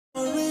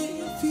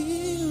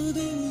revealed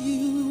in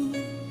you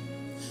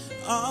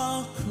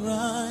are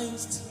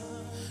Christ.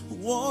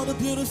 What a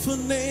beautiful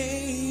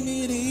name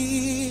it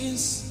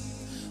is.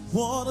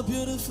 What a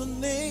beautiful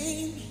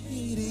name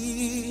it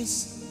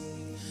is.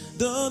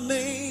 The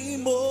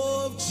name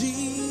of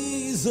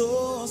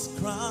Jesus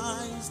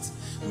Christ,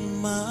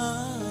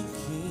 my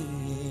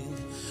King.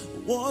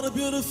 What a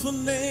beautiful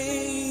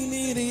name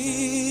it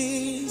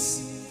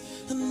is.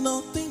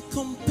 Nothing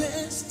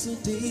compares to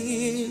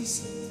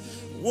this.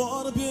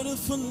 What a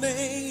beautiful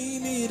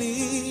name it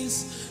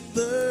is.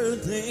 The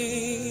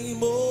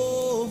name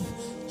of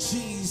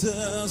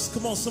Jesus.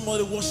 Come on,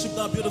 somebody worship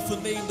that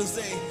beautiful name this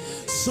day.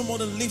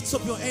 Somebody lift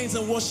up your hands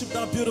and worship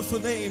that beautiful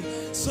name.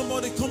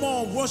 Somebody, come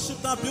on,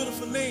 worship that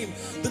beautiful name.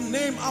 The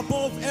name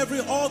above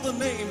every other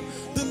name.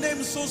 The name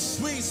is so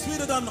sweet,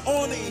 sweeter than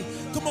honey.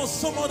 Come on,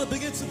 somebody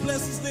begin to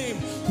bless his name.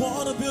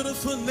 What a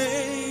beautiful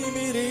name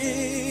it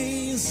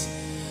is.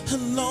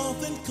 And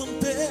nothing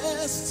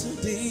compares to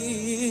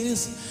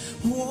this.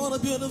 What a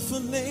beautiful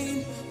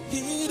name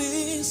it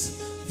is.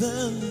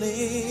 The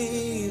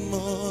name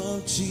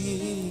of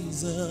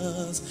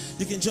Jesus.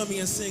 You can join me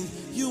and sing.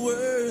 You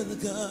were the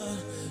God.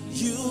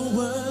 You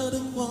were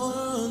the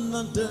one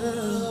under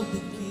the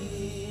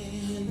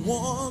beginning.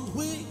 One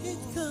with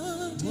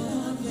God.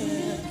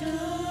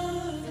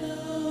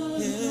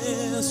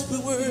 Yes, we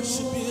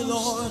worship you,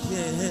 Lord.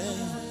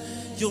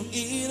 Yeah. Your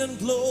hidden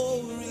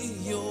glory,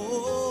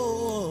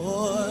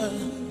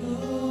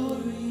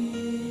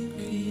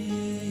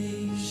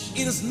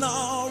 it is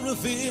now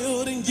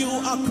revealed in you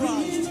are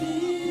Christ.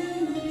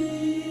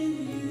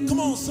 Come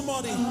on,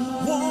 somebody.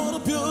 What a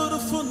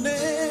beautiful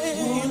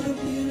name.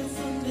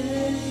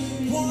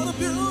 What a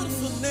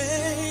beautiful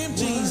name,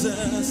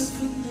 Jesus.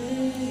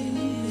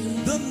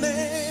 The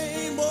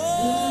name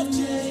of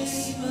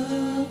Jesus.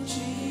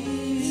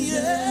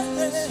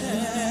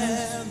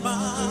 Yeah,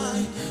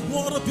 my.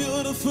 What a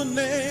beautiful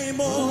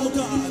name, oh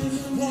God.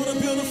 What a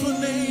beautiful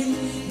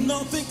name.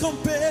 Nothing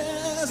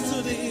compares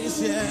to this,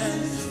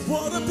 yeah.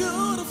 What a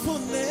beautiful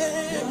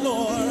name,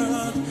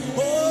 Lord.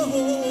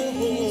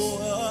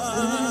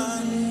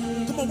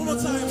 Come on, one more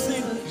time,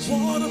 sing.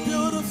 What a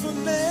beautiful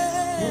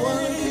name.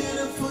 What a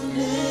beautiful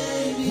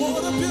name.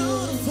 What a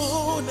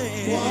beautiful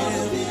name. What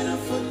a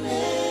beautiful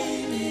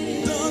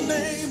name. The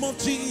name of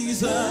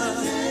Jesus.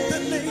 The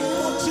name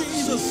of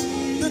Jesus.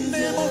 The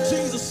name of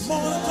Jesus.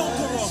 More than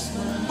conqueror.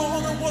 More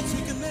than what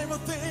we can ever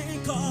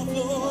think of,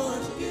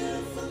 Lord. What a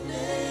beautiful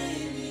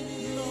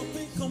name.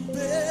 Nothing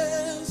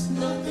compares.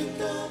 Nothing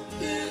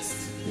compares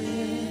to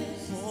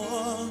this.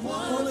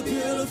 What a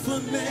beautiful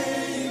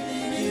name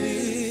it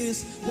is.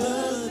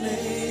 The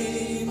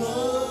name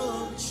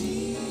of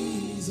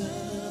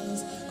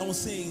Jesus. I will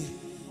sing.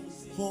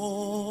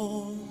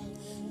 Oh,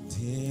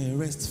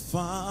 dearest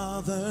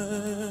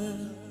Father,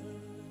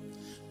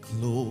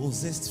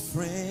 closest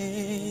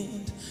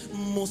friend,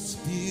 most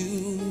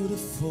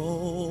beautiful.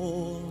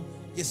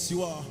 Yes,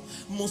 you are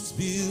most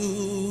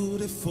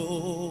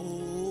beautiful.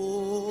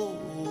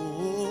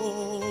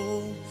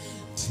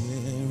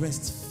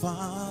 Dearest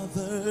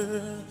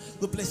Father,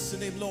 we bless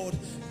your name, Lord.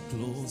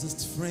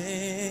 Closest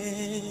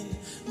friend,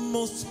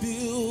 most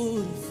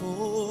beautiful.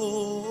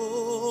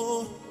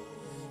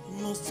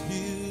 Most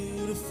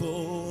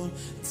beautiful.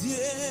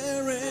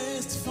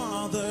 Dearest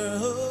Father,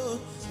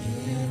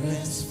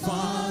 dearest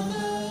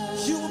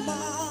Father, you are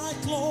my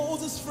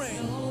closest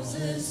friend.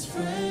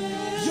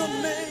 Your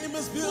name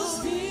is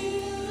beautiful.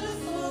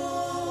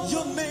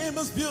 Your name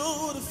is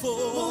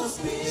beautiful.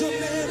 Your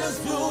name is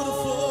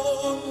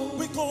beautiful.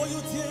 We call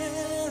you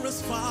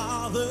dearest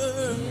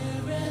Father.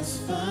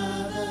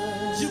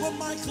 You are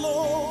my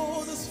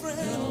closest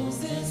friend.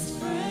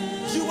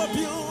 You are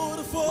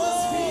beautiful.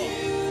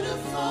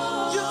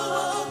 You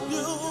are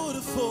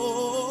beautiful.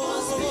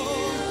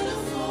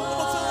 One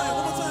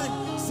more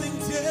time. Sing,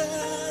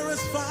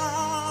 dearest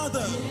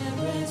Father.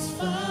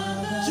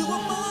 You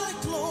are my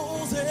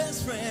closest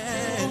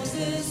friend.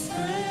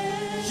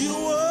 You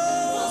are.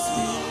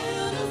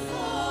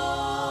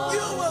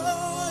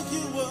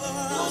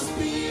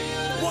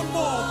 One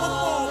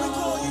more. We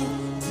call you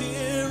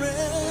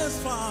dearest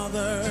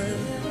Father.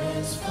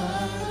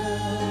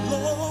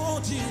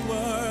 Lord, you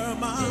were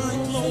my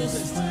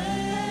closest.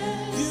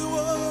 You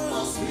were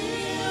most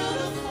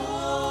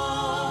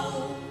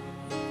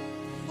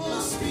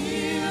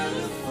beautiful.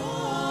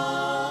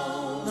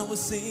 Now we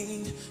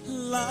sing,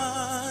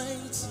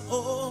 light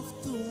of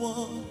the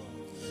world.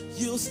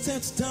 You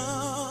stepped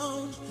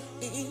down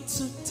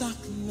into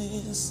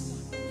darkness.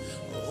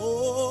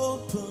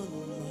 Open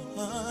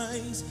my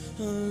eyes,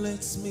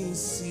 let me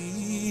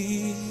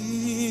see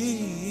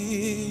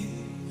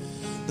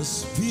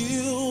this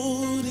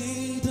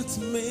beauty that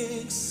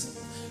makes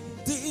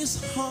this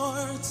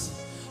heart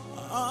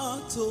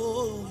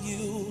adore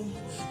you.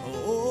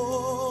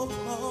 All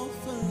of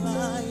a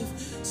life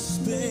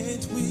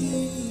spent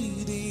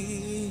with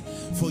thee.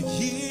 For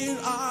here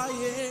I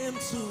am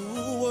to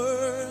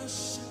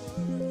worship.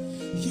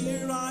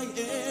 Here I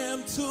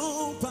am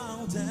to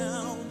bow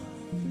down.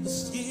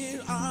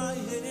 Here I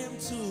am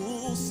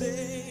to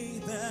say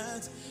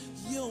that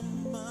you're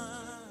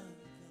mine.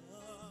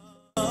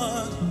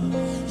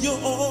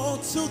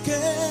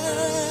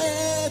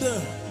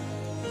 together.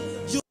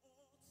 You're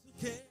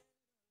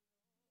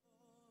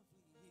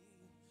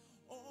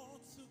all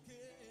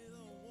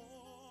together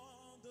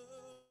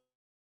wonderful.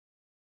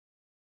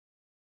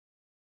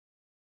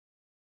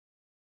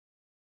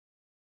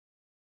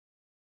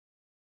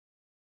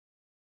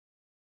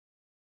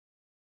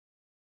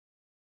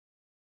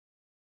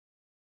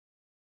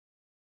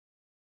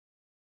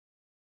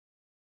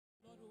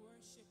 Lord, we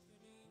worship your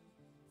name,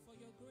 for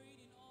you're great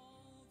in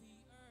all the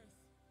earth.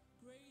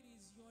 Great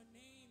is your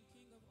name,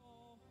 King of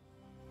all,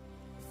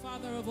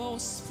 Father of all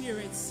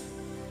spirits.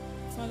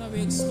 Father,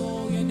 we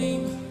extol your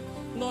name.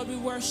 Lord, we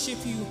worship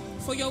you,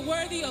 for you're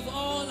worthy of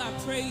all our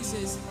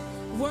praises,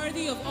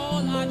 worthy of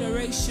all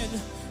adoration.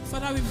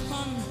 Father, we've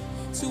come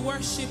to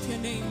worship your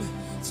name,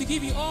 to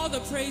give you all the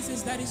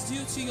praises that is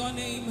due to your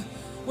name.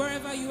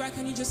 Wherever you are,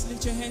 can you just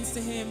lift your hands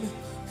to him?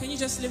 Can you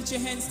just lift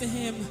your hands to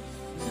him?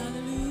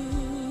 Hallelujah.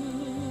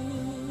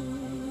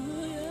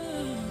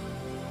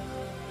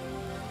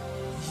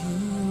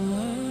 You're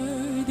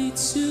worthy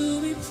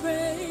to be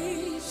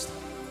praised.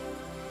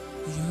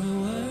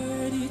 You're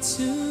worthy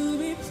to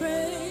be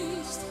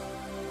praised.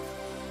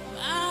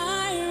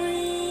 My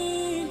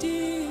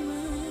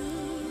Redeemer.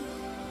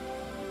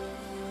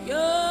 You're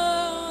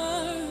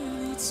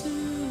worthy to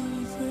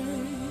be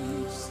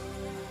praised.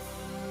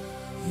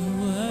 You're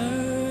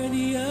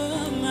worthy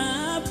of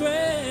my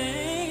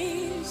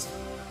praise.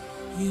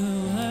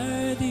 You're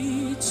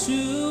worthy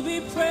to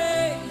be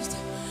praised.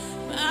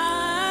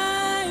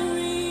 My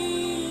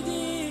Redeemer.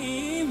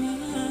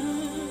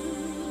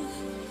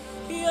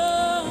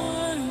 You're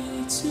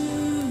worthy to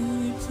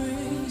be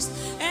praised.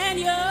 And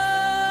you're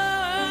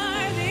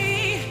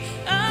worthy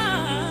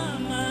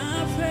of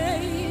my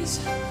praise.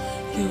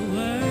 You're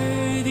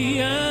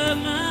worthy of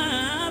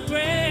my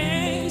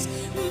praise.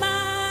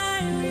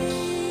 My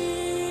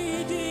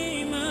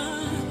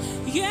Redeemer.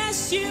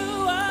 Yes, you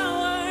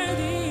are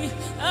worthy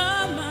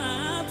of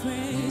my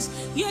praise.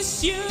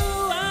 Yes, you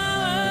are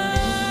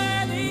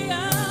worthy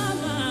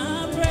of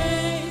my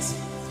praise.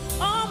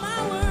 All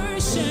my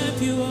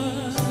worship, you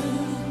are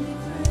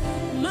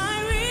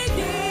my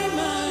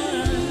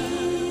Redeemer.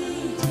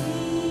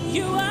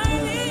 You are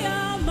worthy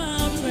of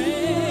my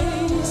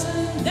praise.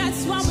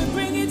 That's why we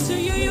bring it to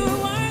you. You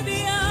are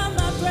worthy of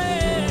my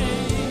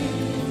praise.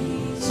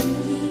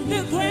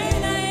 The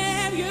great I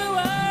am, you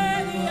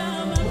are worthy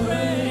of my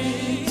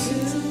praise.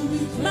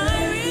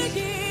 My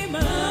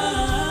Redeemer,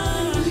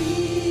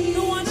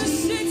 the one who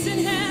sits in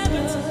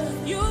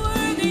heaven, you are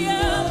worthy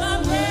of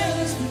my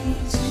praise.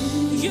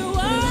 You are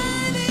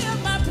worthy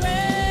of my praise.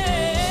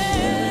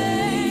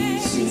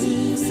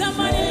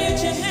 Somebody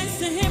lift your hands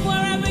to him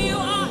wherever you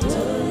are.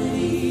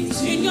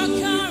 In your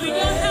car, in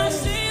your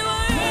house, say you're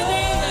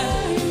worthy.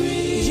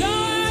 You're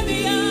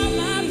worthy of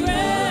my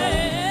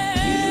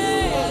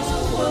praise.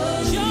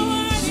 You're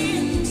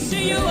worthy.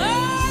 Say you're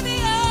worthy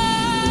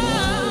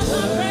of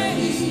my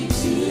praise.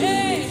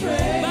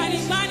 Hey, body,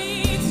 body,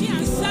 it's your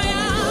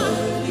Messiah.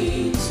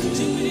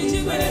 Jimmy,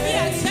 Jimmy, be a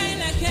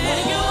tailor,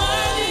 can you're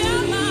worthy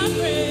of my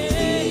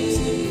praise.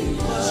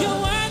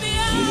 You're worthy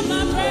of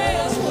my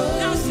praise.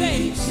 Now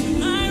say,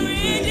 my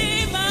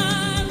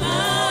Redeemer,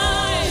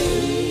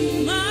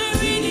 my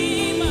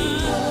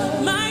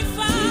Redeemer, my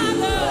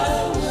Father,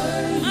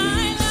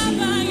 my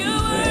lover,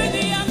 you're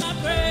worthy of my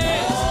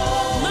praise.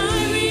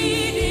 My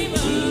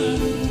Redeemer,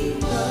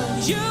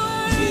 you're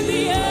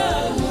worthy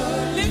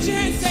of. Lift your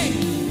hands, say,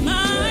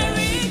 my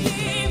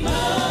Redeemer,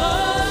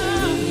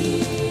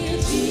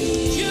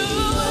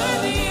 you're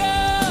worthy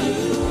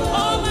of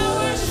all my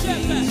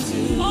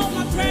worship, all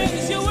my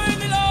praise. You're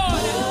worthy,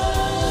 Lord.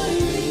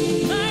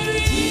 My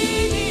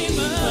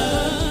Redeemer,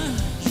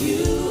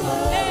 you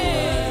are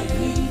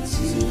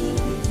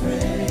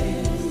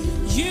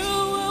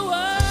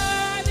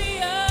worthy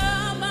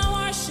of my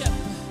worship.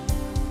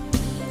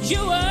 You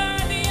are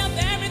worthy of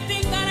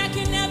everything that I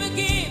can never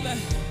give.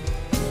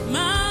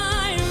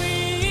 My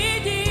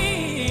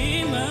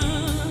Redeemer,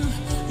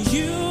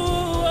 you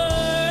are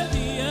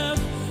worthy of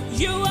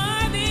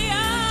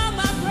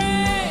my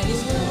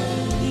praise.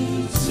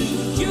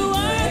 You are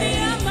worthy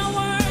of my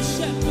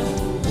worship.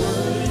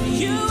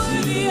 You are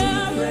worthy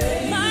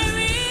of my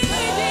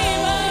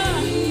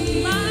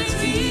Redeemer, my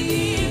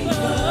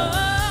Redeemer.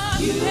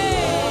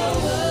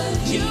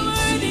 You're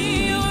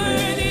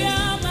worthy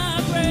of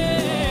my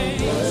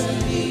praise.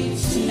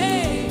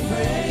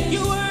 Hey,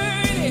 you're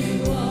worthy.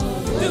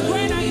 The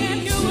great I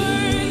am, you're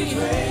worthy.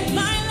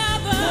 My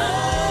lover,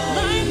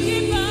 my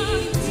keeper,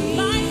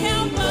 my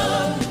helper,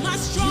 my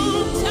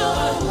strong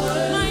tower,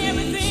 my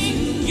everything.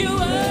 You're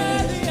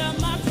worthy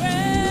of my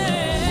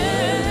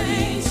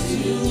praise.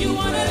 You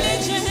want to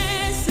lift your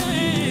hands to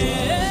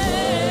him.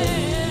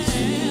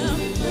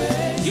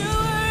 You're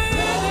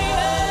worthy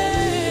of.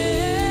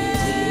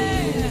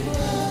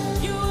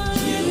 You're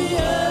worthy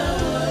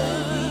of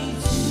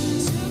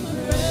my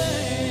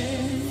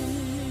praise.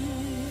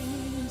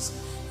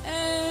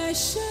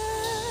 Esha,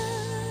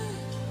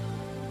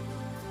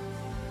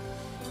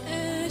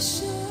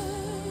 Esha,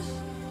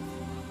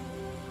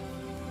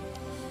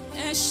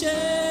 Esha,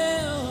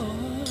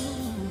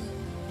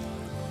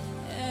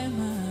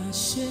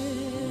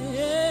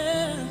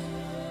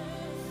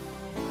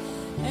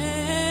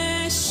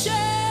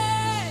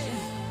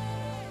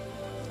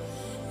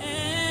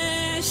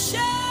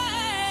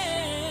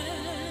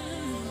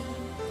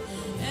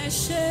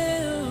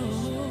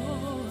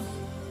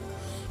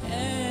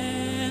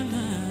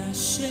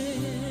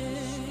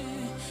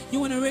 You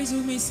want to raise it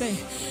with me? Say,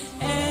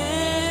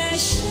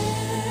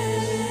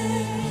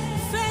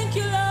 thank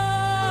you,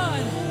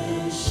 Lord,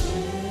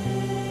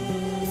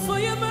 for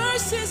your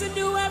mercies are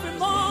new every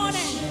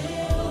morning.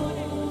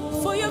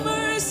 For your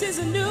mercies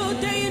are new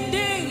day and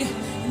day,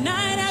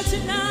 night after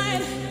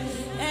night.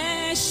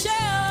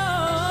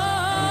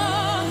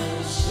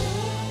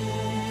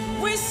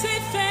 We say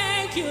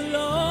thank you,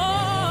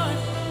 Lord,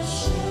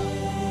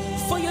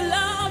 for your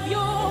love,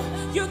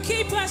 you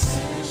keep us,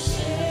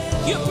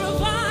 you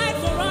provide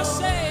for us.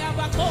 Say,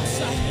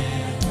 Abakosa,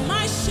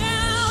 my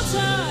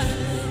shelter.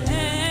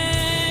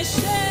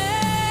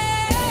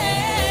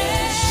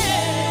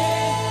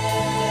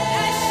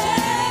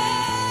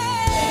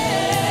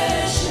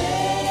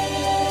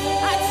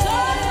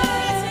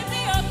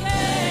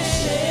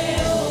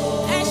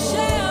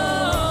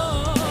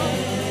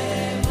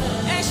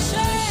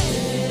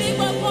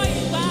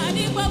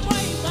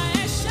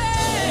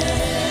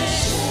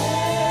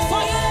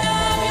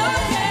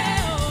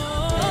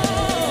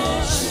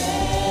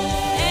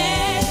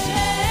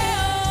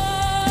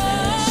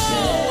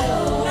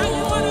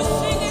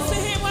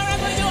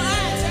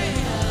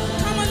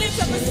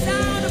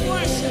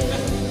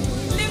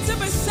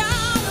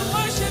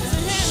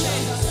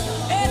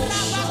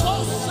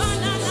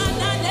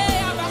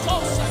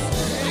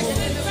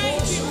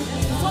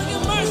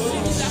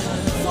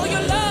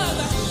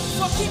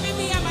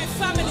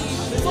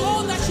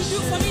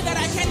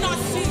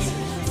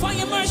 For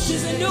your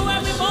mercies are new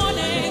every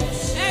morning.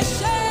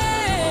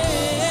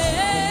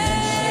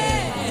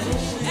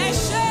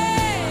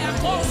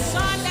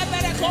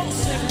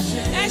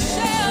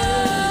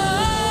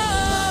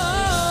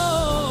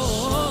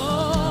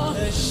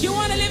 You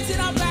want to lift it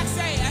up back,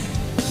 say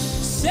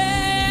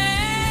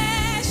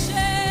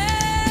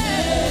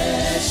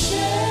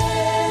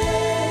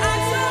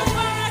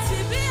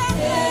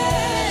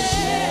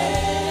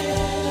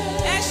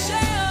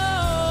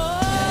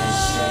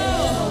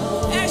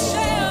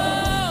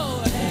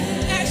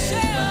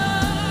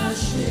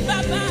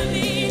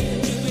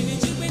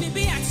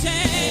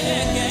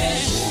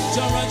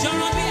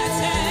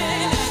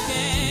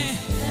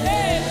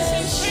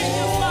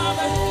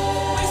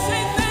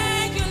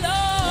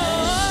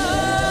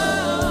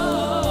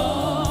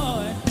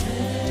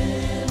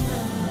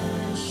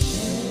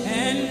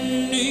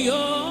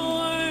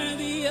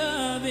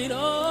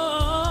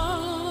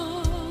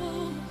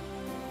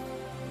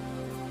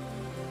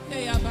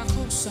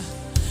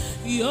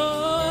you're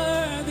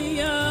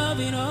the of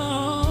it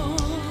all.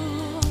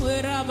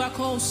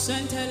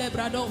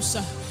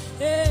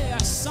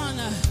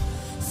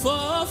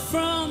 For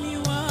from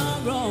you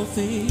are all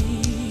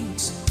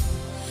things,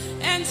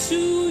 and to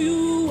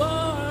you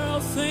are all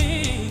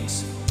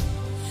things.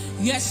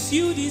 Yes,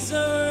 you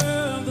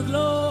deserve the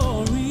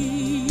glory.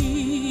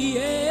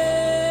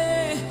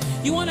 Yeah.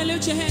 You want to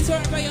lift your hands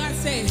wherever you are and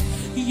say,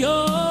 you're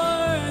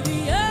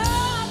the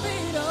of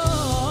it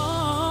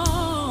all.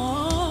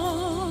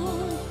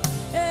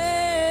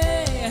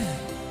 Yeah.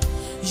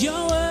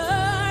 You're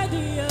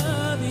worthy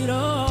of it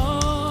all.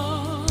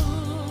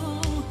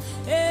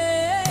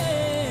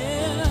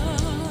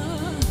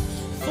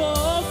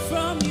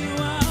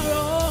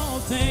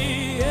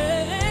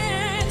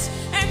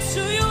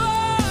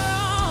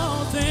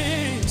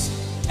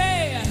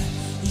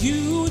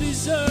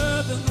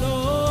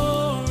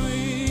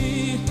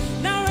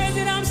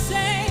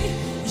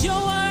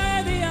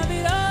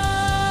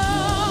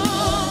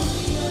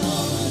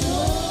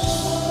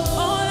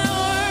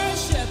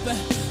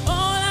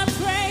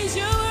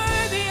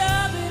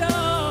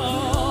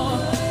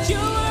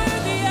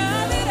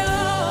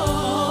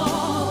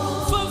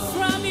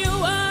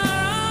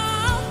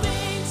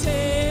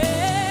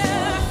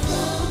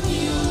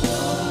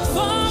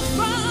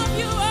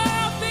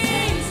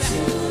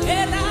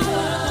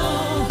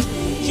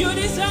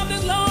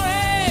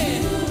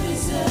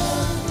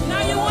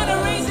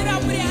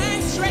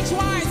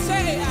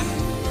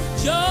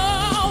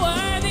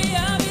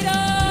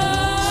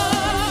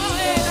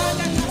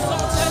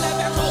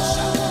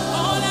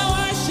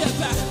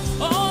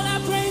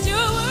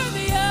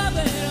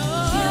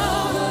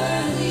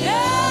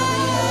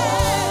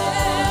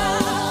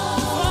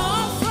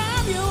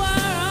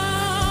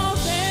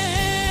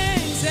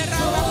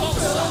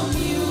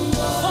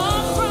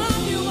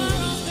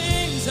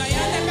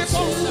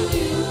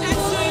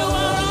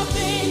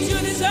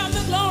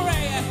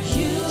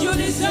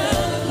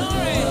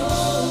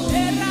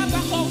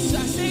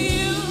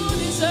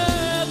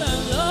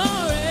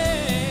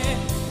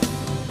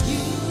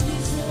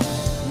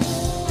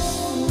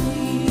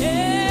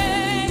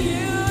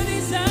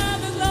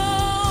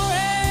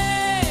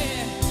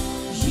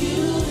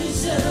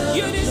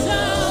 You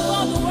deserve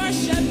all the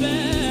worship.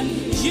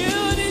 You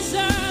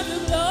deserve the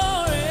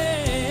glory.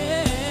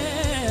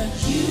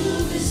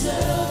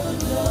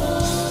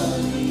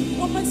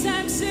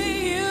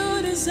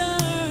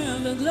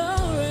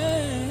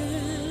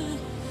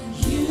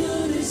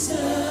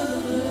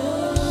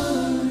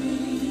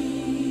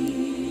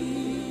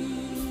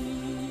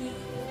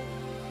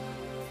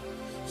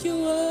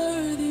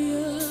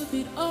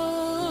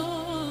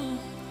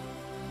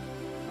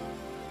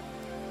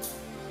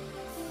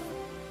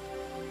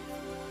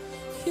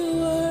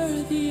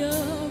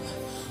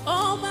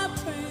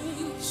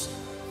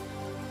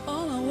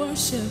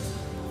 worship,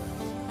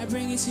 I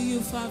bring it to you,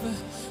 Father.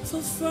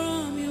 For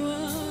from you are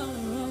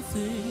all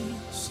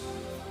things,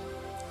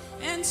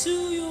 and to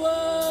you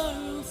are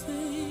all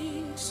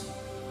things.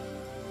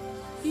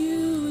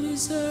 You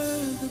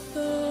deserve the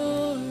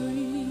glory.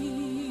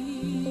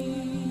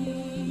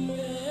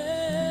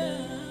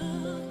 Yeah.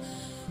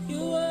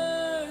 You're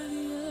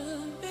worthy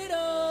of it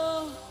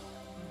all.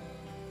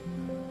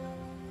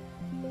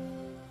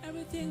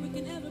 Everything we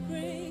can ever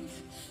bring,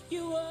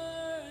 you're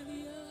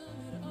worthy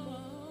of it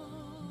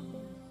all.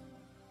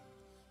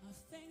 Our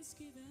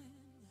thanksgiving,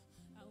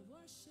 our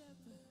worship,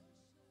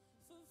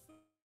 for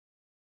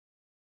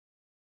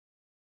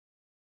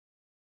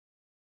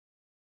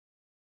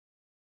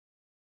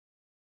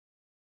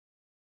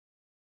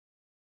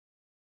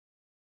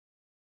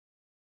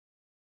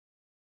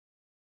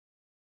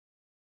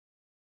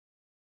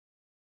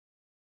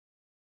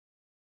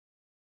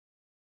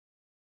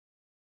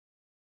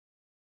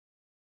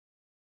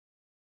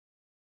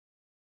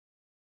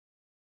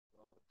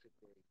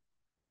today.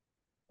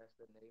 Bless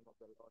the name of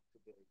the Lord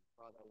today.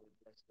 Father, we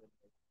bless the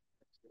name.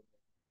 Bless the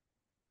name.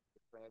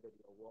 Declare that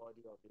you're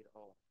worthy of it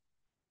all.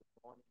 Good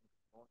morning,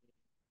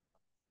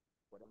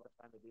 whatever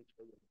time it is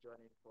where you're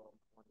joining from,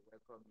 I want to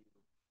welcome you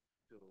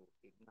to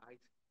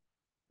Ignite,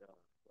 the,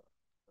 the,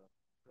 the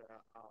prayer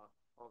hour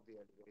of the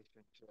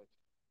Elevation Church.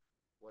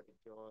 What a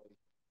joy,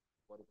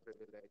 what a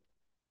privilege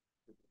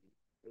to be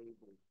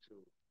able to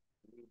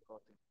lead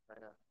us in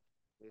prayer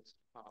this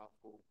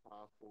powerful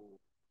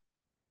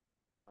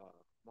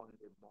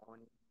Monday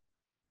morning.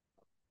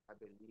 I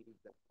believe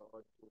that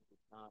God will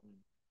began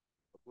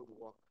a good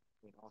work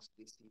in us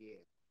this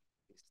year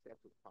is set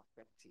to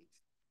perfect it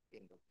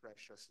in the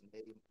precious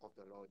name of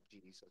the Lord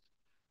Jesus.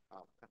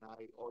 Can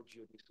I urge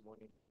you this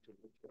morning to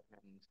lift your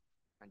hands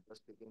and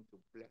just begin to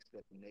bless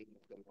the name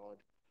of the Lord?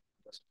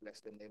 Just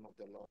bless the name of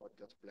the Lord.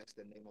 Just bless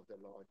the name of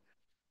the Lord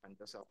and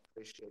just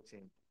appreciate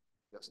him.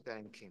 Just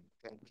thank him.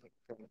 Bless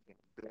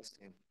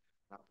him.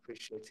 I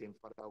appreciate him.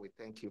 Father, we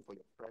thank you for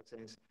your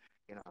presence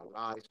in our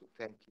lives. We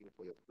thank you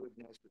for your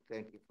goodness. We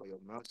thank you for your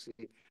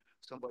mercy.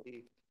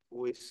 Somebody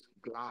who is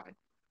glad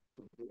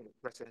to be in the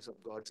presence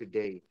of God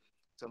today.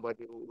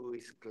 Somebody who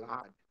is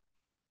glad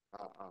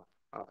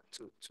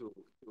to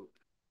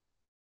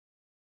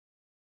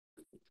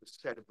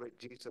celebrate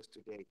Jesus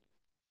today.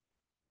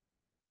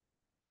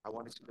 I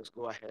want you to just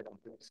go ahead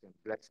and bless him,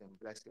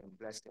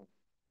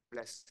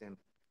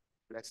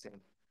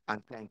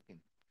 and thank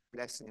him.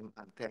 Bless him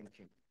and thank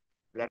him.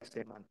 Bless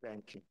him and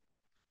thank him.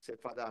 Say,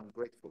 Father, I'm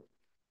grateful.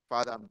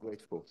 Father, I'm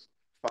grateful.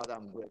 Father,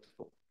 I'm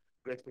grateful.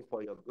 Grateful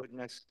for your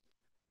goodness.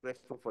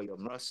 Grateful for your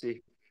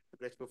mercy.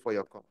 Grateful for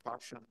your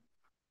compassion.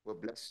 We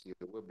bless you.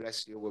 We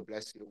bless you. We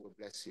bless you. We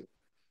bless you.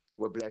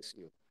 We bless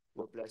you.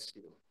 We bless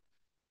you.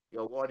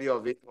 You're worthy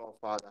of it all,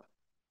 Father.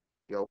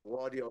 You're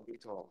worthy of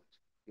it all.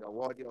 You're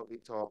worthy of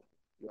it all.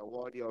 You're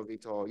worthy of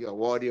it all. You're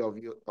worthy of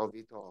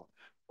it all.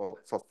 For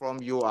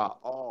from you are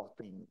all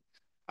things,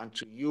 and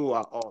to you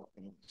are all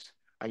things.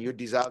 And you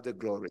deserve the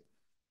glory.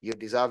 You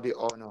deserve the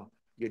honor.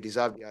 You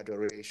deserve the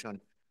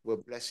adoration. We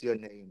bless your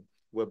name.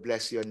 We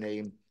bless your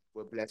name.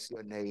 We bless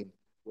your name.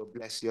 We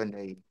bless your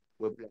name.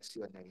 We bless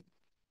your name.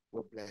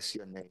 We bless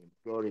your name.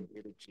 Glory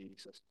be to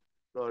Jesus.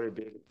 Glory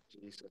be to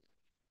Jesus.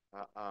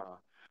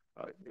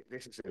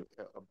 This is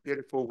a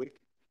beautiful week.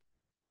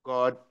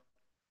 God,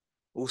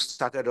 who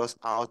started us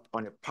out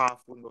on a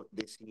powerful note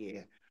this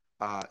year,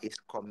 is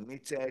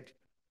committed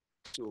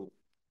to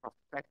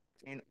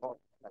perfecting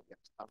all that he has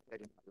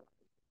started in our life.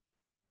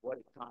 What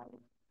a time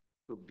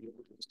to be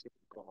able to seek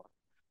God.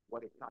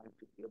 What a time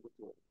to be able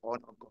to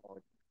honor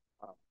God.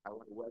 I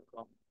want to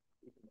welcome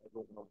each and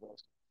every one of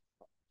us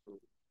to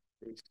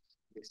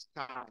this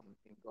time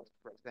in God's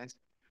presence.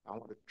 I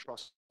want to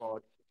trust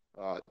God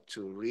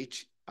to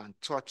reach and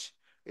touch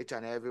each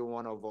and every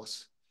one of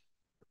us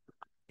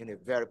in a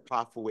very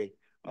powerful way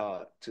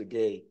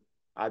today.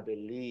 I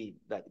believe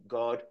that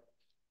God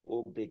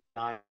will begin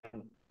a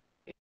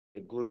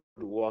good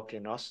work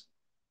in us.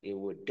 It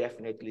will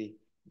definitely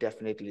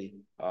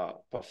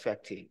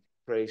perfect it.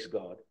 Praise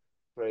God.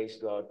 Praise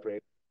God.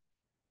 Praise.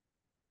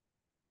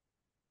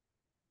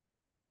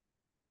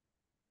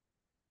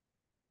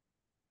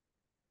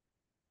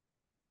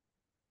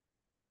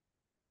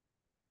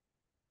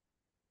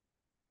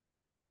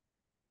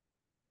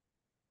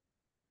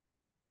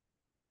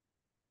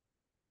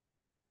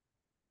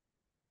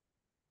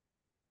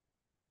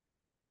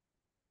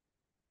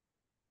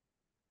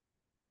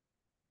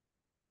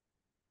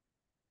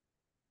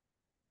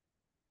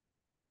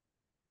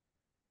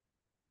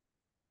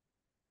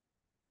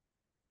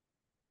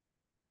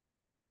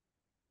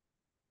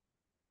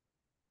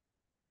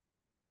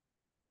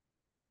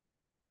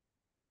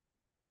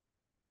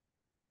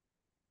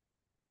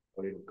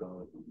 Glory to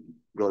God.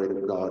 Glory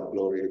to God.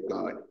 Glory to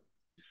God.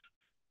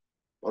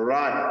 All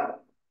right.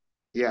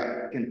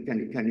 Yeah.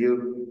 Can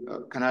you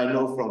can I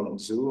know from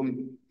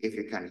Zoom if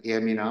you can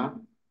hear me now?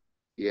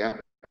 Yeah.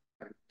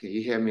 Can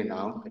you hear me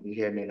now? Can you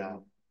hear me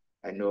now?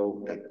 I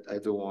know that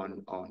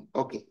everyone on.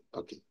 Okay.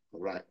 Okay.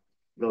 All right.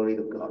 Glory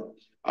to God.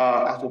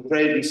 As we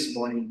pray this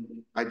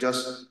morning, I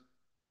just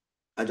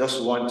I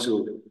just want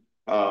to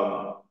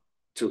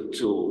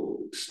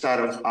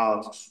start us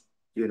out,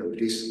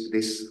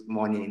 this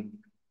morning.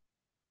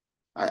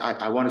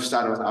 I want to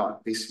start us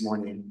out this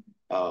morning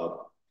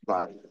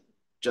by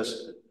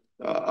just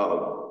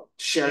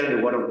sharing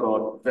the word of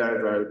God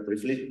very, very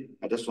briefly.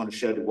 I just want to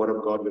share the word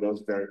of God with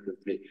us very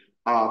briefly.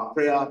 Our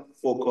prayer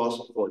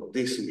focus for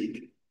this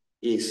week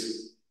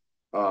is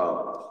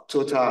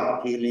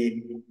total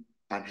healing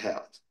and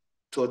health.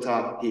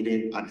 Total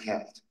healing and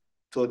health.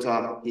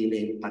 Total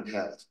healing and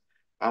health.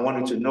 I want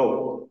you to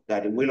know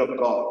that the will of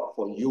God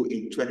for you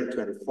in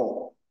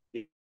 2024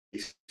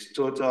 is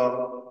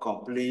total,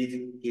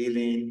 complete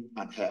healing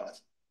and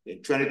health.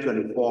 In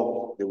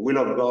 2024, the will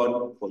of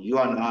God for you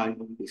and I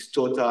is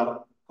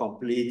total,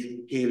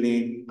 complete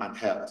healing and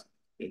health.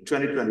 In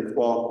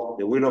 2024,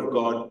 the will of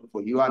God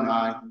for you and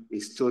I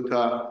is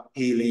total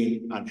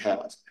healing and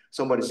health.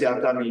 Somebody say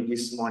after me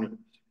this morning,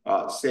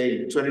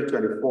 say in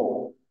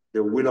 2024,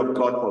 the will of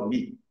God for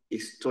me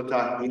is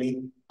total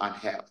healing and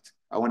health.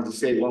 I want to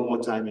say one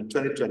more time, in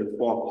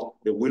 2024,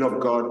 the will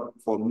of God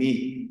for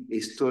me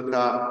is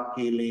total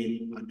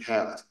healing and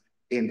health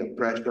in the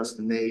precious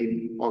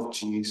name of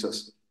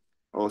Jesus.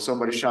 Or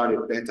somebody shout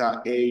it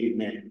better,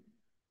 amen.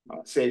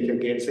 Say it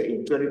again, say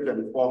in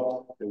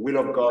 2024, the will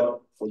of God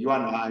for you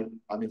and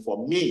I mean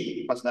for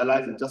me,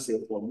 personalized, just say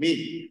for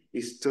me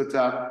is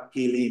total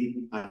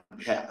healing and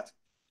health.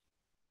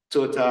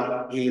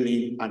 Total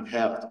healing and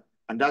health.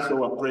 And that's what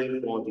we're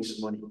praying for this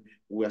morning.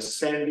 We're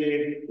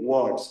sending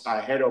words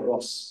ahead of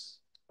us,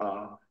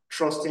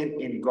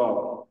 trusting in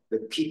God,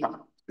 the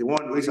keeper, the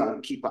one who is our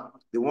keeper,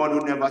 the one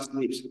who never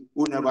sleeps,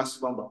 who never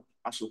slumbers.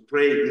 As we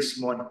pray this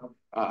morning,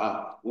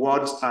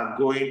 words are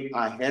going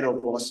ahead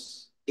of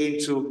us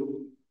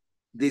into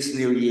this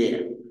new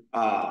year.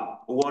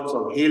 Words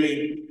of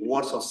healing,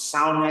 words of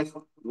soundness,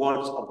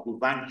 words of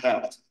divine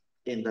health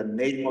in the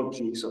name of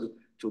Jesus,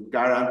 to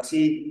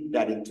guarantee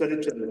that in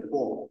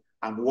 2024,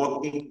 I'm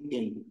walking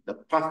in the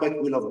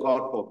perfect will of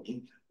God for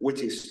me,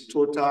 which is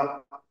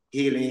total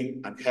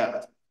healing and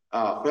health.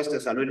 1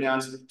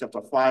 Thessalonians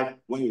chapter 5,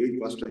 when you read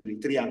verse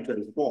 23 and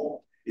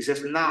 24, it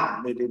says,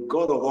 now may the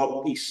God of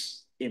all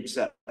peace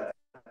himself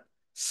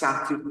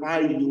sanctify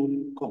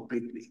you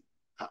completely.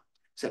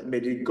 So may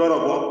the God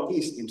of all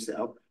peace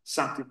himself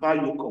sanctify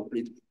you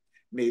completely.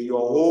 May your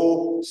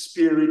whole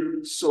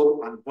spirit,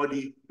 soul, and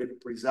body be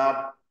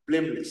preserved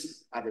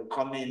blameless at the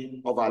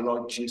coming of our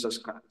Lord Jesus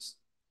Christ.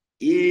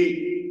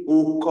 He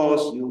who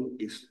calls you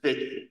is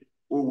faithful,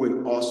 who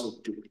will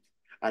also do it.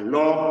 I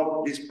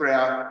love this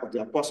prayer of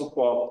the Apostle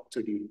Paul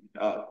to the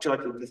church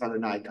in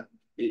Thessalonica.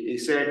 He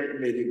said,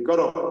 may the God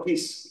of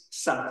peace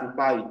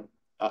sanctify you.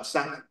 To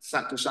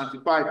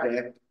sanctify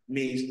there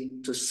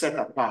means to set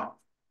apart,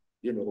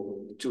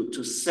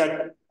 to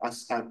set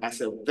as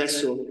a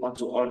vessel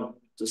unto honor,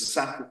 to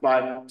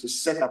sanctify, to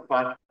set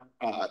apart,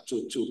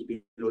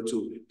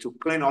 to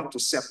clean up, to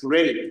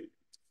separate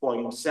for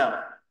himself.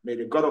 May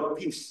the God of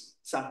peace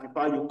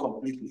sanctify you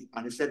completely.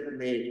 And he said,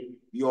 may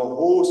your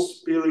whole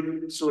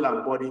spirit, soul,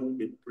 and body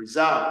be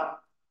preserved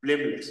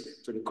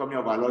blameless to the coming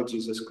of our Lord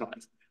Jesus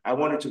Christ. I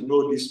wanted to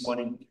know this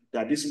morning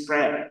that this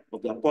prayer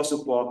of the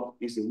Apostle Paul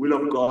is the will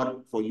of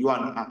God for you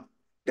and I,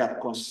 that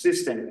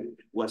consistently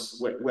we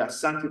are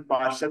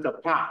sanctified, set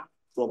apart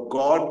for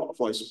God,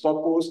 for his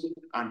purpose.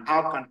 And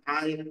how can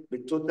I be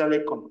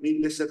totally,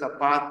 completely set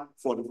apart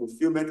for the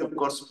fulfillment of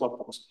God's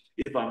purpose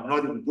if I'm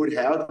not in good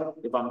health,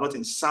 if I'm not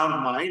in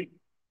sound mind,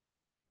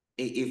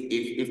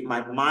 if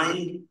my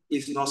mind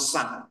is not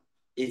sound,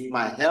 if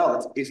my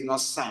health is not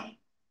sound,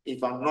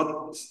 if I'm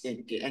not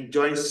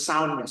enjoying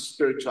soundness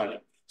spiritually.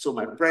 So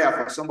my prayer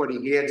for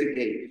somebody here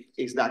today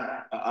is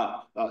that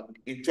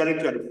in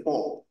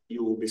 2024,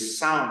 you will be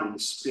sound in the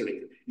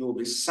spirit, you will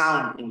be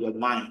sound in your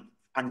mind,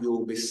 and you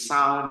will be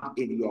sound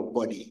in your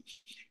body,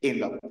 in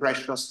the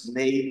precious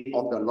name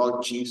of the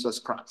Lord Jesus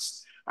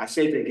Christ. I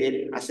say it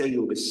again, I say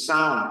you'll be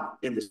sound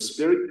in the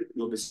spirit,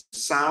 you'll be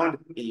sound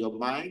in your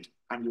mind,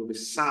 and you'll be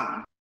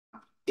sound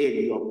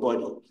in your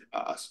body,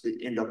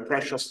 in the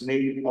precious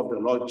name of the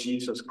Lord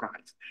Jesus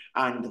Christ.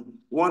 And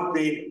one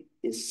thing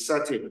is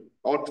certain,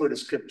 all through the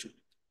scripture,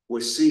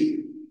 we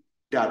see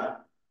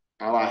that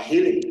our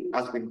healing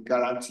has been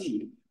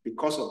guaranteed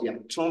because of the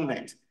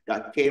atonement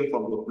that came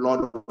from the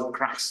blood of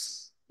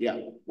Christ. Yeah,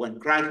 when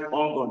Christ hung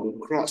on the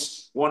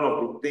cross, one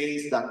of the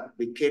things that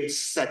became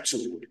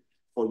settled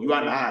for you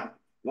and I,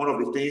 one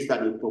of the things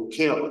that we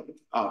procured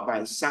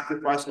by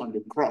sacrifice on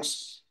the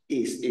cross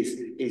is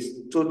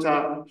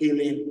total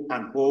healing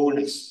and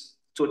wholeness.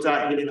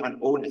 Total healing and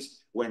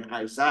wholeness. When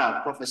Isaiah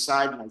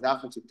prophesied in Isaiah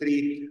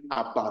 53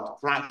 about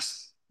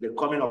Christ, the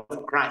coming of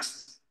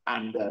Christ,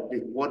 and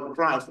what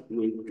Christ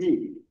will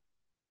do,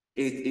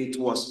 it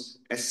was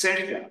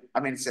essential. I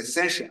mean, it's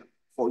essential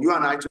for you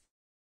and I to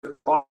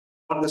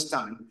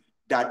understand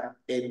that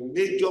a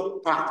major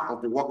part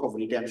of the work of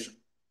redemption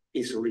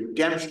is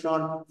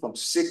redemption from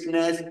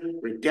sickness,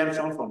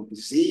 redemption from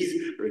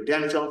disease,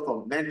 redemption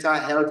from mental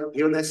health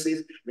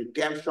illnesses,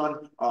 redemption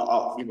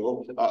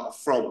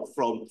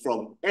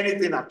from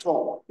anything at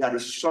all that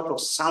is short of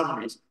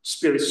soundness,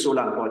 spirit, soul,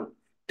 and body.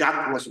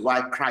 That was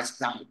why Christ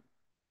died.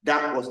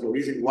 That was the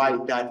reason why he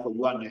died for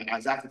you and me.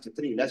 Isaiah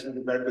 53. Let's read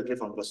it very quickly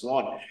from verse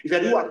 1. He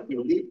said, who has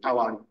believed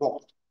our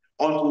report?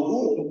 Unto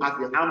whom has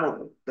the arm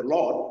of the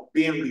Lord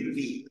been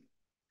revealed?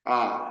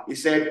 He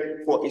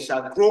said, for it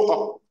shall grow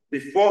up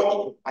before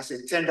him as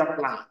a tender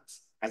plant.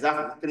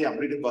 Isaiah 53, I'm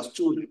reading verse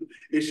 2.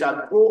 It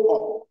shall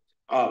grow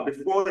up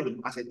before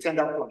him as a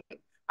tender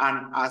plant,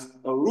 and as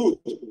a root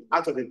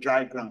out of the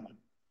dry ground.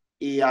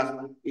 He has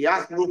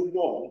no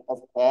form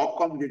of all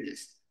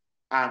comeliness,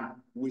 and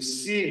we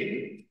see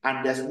him,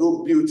 and there's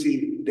no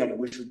beauty that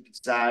we should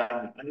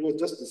desire. And he was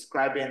just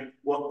describing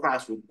what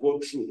Christ would go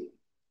through,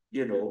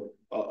 you know,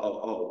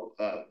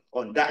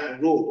 on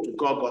that road to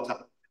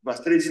Golgotha.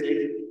 Verse 3 says,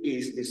 he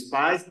is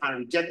despised and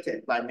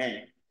rejected by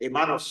men, a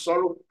man of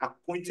sorrow,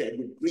 acquainted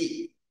with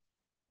grief.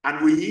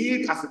 And we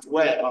hid, as it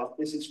were, our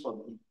faces from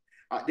him.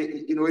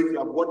 You know, if you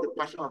have watched the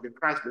Passion of the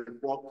Christ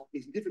before,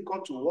 it's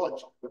difficult to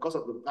watch because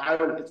of the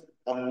violence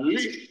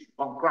unleashed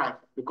on Christ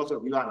because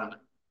of you and I.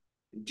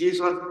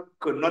 Jesus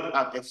could not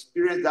have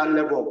experienced that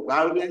level of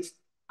violence,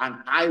 and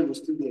I will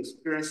still be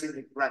experiencing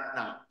it right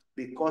now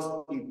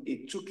because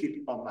he took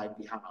it on my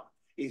behalf.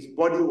 His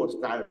body was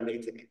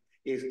violated.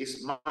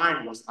 His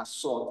mind was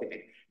assaulted.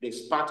 They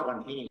spat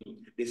on him.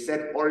 They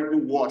said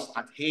horrible words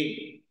at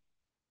him.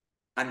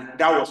 And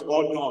that was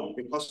all done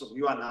because of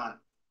you and I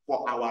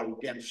for our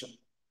redemption.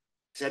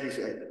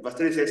 Verse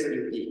 3 says,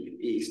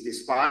 he is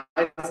despised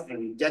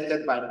and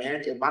rejected by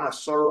men, a man of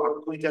sorrow,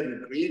 acquainted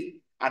with grief,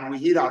 and we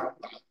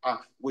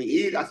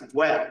hid, as it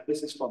were,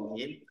 places from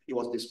him. He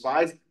was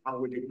despised, and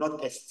we did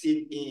not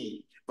esteem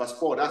him. Verse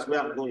 4, that's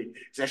where I'm going.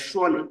 It says,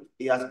 surely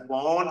he has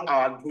borne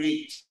our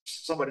grief.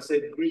 Somebody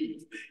say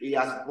grief. He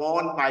has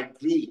borne my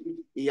grief.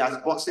 He has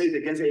borne, say it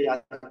again, say he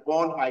has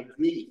borne my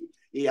grief.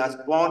 He has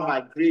borne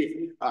my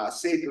grief.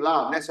 Say it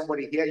loud. Let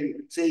somebody hear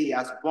you. Say, he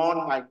has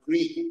borne my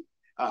grief.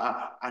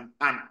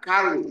 And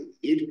carried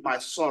it my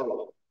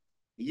sorrow.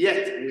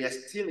 Yet we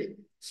esteem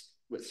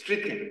it,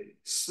 stricken,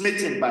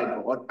 smitten by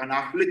God, and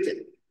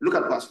afflicted. Look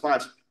at verse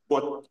 5.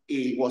 But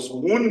he was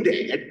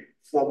wounded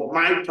for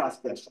my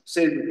transgression.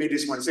 Say with me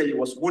this one. Say he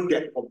was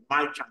wounded for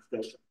my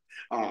transgression.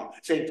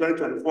 Say in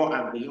 2024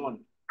 and beyond,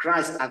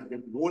 Christ has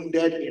been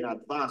wounded in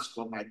advance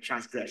for my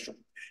transgression.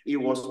 He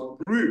was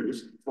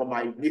bruised for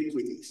my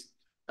iniquities.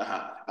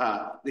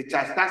 The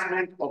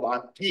chastisement of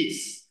our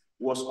peace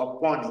was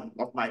upon him,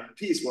 of my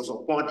peace was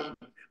upon him,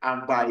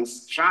 and by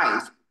his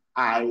stripes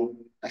I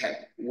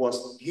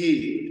was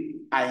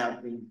healed. I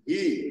have been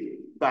healed.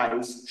 By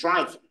his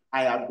stripes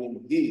I have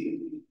been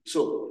healed.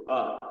 So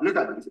look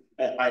at this.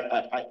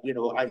 You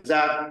know,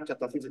 Isaiah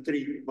chapter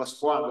 53, verse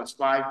 4 and verse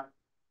 5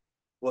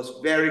 was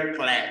very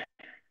clear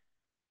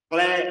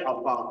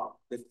about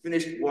the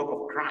finished work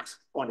of Christ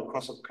on the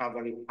cross of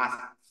Calvary, as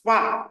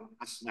far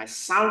as my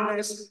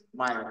soundness,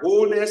 my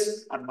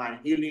wholeness, and my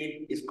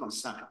healing is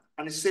concerned.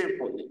 And it's saying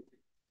for you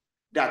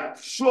that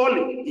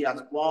surely he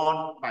has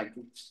borne my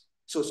griefs.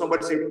 So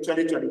somebody say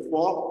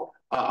 2024,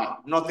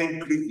 nothing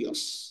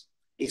grievous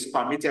is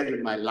permitted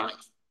in my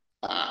life.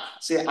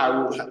 Say I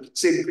will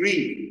say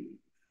grief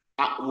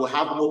will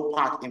have no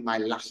part in my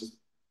life.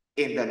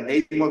 In the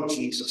name of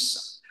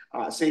Jesus.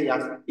 Say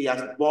he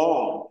has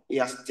borne, he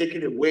has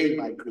taken away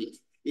my grief.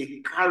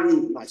 He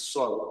carried my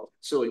sorrow.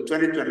 So in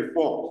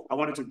 2024, I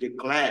wanted to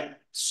declare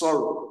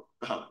sorrow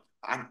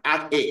and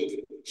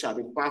heartache shall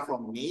be far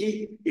from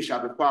me. It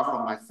shall be far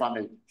from my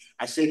family.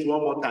 I say it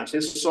one more time.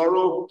 Say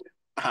sorrow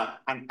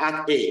and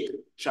heartache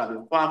shall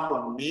be far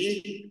from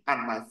me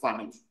and my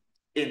family.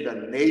 In the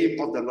name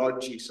of the Lord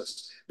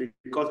Jesus,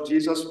 because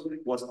Jesus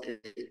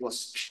was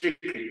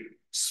stricken,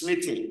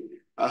 smitten,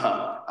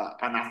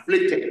 and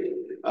afflicted.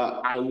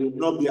 I will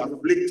not be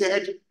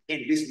afflicted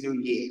in this new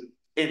year.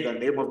 In the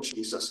name of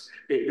Jesus.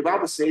 The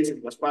Bible says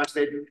in verse 5,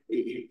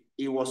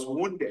 he was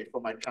wounded for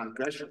my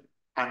transgression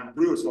and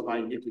bruised for my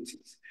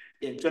iniquities.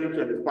 In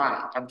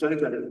 2025 and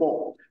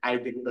 2024, I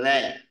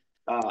declare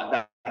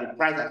that the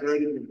price has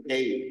already been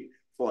paid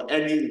for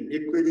any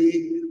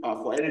iniquity,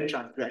 for any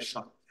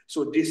transgression.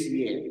 So this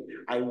year,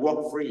 I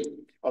walk free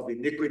of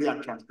iniquity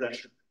and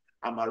transgression.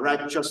 I'm a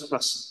righteous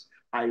person.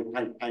 I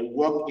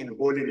walk in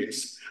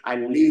holiness. I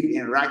live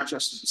in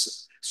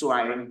righteousness. So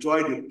I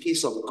enjoy the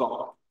peace of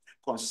God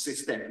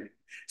consistently.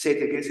 Say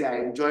it again. Say, I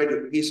enjoy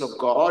the peace of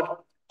God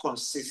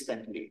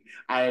consistently.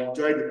 I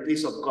enjoy the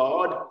peace of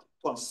God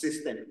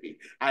consistently.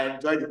 I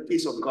enjoy the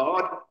peace of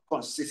God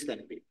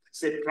consistently.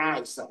 Say,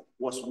 Christ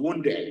was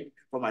wounded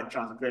for my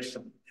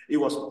transgression. He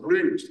was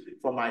bruised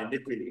for my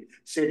iniquity.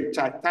 Say, the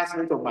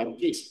chastisement of my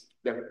peace,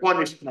 the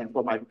punishment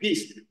for my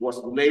peace was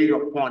laid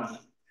upon him.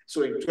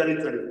 So in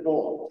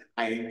 2024,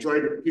 I enjoy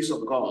the peace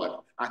of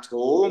God at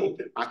home,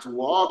 at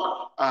work,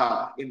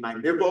 in my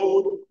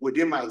neighborhood,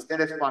 within my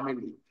extended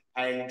family.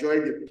 I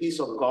enjoy the peace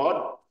of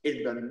God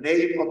in the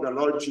name of the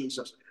Lord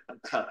Jesus.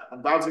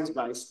 And Bible says,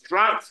 by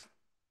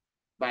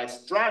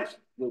stripes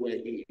we were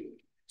healed.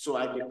 So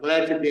I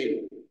declare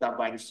today that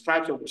by the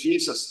stripes of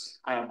Jesus,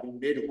 I have been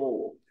made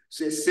whole.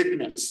 Say,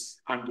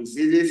 sickness and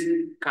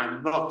diseases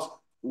shall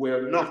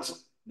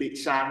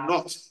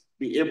not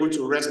be able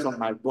to rest on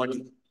my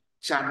body.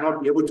 shall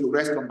not be able to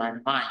rest on my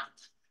mind.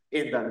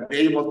 In the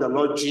name of the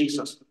Lord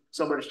Jesus.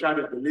 Somebody shout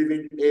a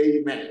believing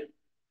amen.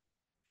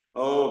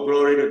 Oh,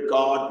 glory to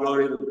God,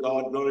 glory to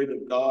God, glory to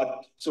God.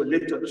 So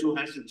lift your two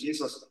hands to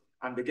Jesus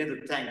and begin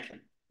to thank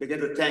him. Begin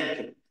to thank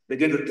him.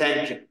 Begin to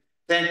thank him.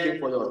 Thank him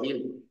for your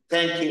healing.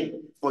 Thank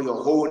him for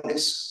your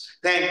wholeness.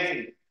 Thank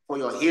him for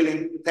your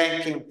healing.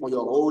 Thank him for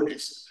your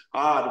wholeness.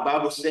 The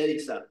Bible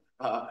says that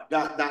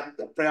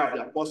the prayer of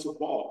the Apostle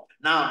Paul.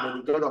 Now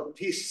may the God of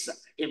peace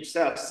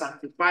himself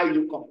sanctify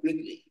you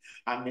completely,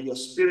 and may your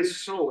spirit,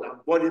 soul,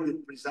 and body be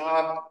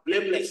preserved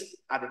blameless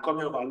at the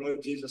coming of our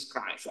Lord Jesus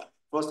Christ.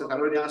 1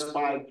 Thessalonians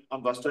 5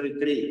 and verse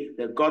 23,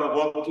 the God of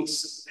all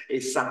peace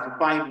is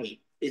sanctifying me,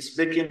 is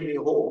making me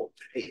whole.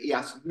 He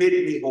has made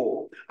me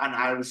whole, and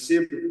I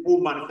receive the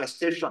full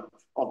manifestation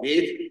of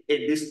it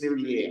in this new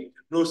year.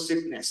 No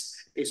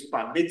sickness is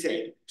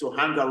permitted to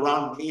hang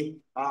around me.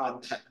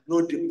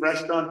 No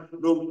depression,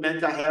 no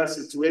mental health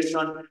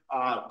situation.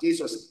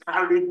 Jesus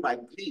carried my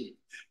grief.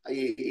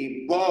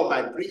 He bore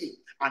my grief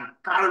and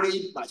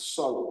carried my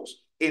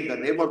sorrows. In the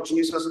name of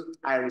Jesus,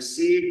 I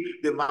receive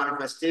the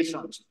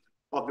manifestations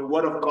of the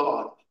word of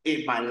God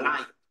in my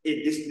life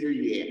in this new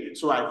year.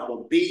 So I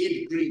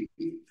forbid grief.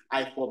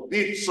 I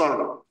forbid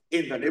sorrow.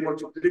 In the name of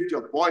Jesus, lift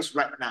your voice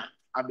right now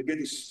and begin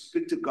to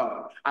speak to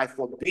God. I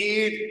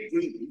forbid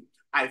grief.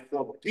 I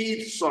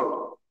forbid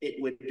sorrow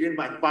within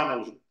my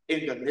family.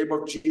 In the name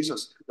of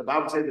Jesus, the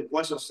Bible says the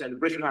voice of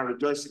celebration and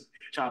rejoicing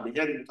shall be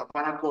heard in the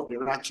tabernacle of the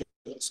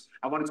righteous.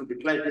 I wanted to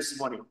declare this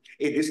morning,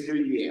 in this new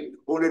year,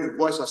 only the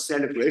voice of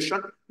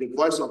celebration, the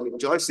voice of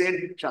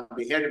rejoicing shall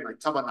be heard in my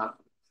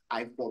tabernacle.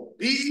 I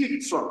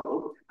forbid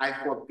sorrow, I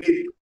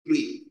forbid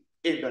grief.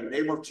 In the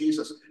name of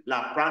Jesus,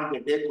 la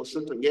prande de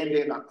kosuto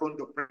yende la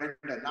kondo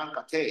prende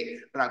nankate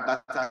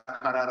ragata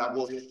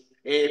kararabo.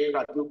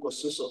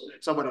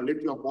 Somebody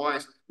lift your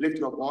voice, lift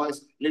your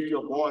voice, lift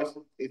your voice.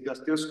 If you're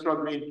still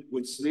struggling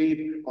with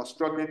sleep or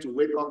struggling to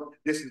wake up,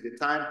 this is the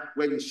time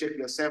where you shake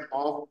yourself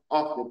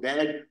off the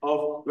bed,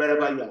 off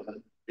wherever you are,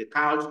 the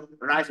couch,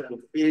 rise on your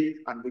feet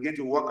and begin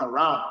to walk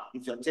around.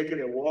 If you're taking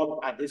a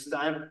walk at this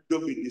time,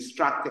 don't be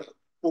distracted.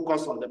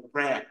 Focus on the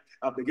prayer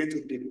and begin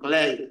to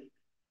declare,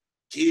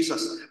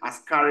 Jesus has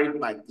carried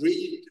my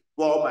grief,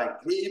 bore my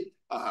grief,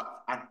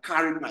 and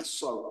carried my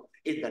sorrow.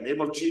 In the name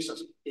of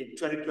Jesus, in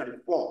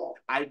 2024,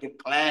 I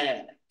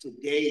declare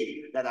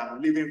today that I'm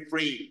living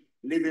free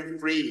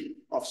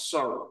of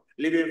sorrow,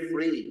 living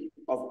free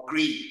of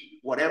grief.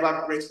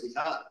 Whatever breaks the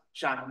heart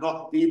shall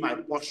not be my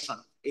portion.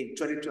 In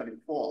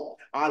 2024,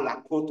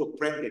 ala koto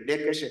prende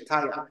deke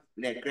shetaya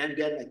le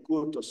grande ne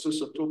kuto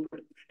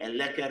susotupre and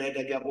lekere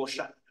de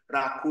gabosha.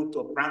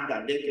 Rakuto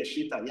branda deke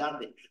shita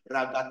yande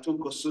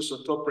ragatuko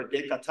suso topre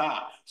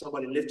dekata.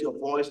 Somebody lift your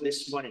voice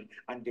this morning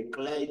and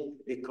declare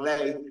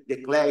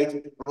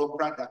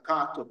ropra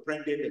dakato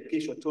prende de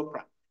kisho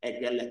topra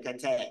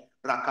egelekete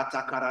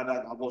rakata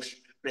karada gabosh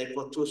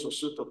prekotuso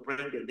suto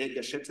prende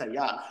deke shita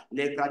ya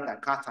lekra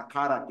dakata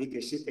kara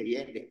deke shita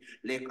yende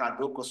lekra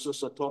doko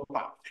suso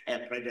topa e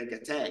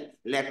predegete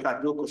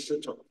lekra doko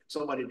suto.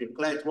 Somebody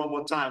declare it one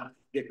more time.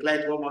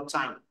 Declare it one more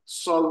time.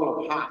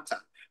 Sorrow of heart,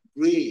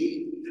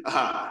 grief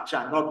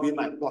shall not be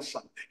my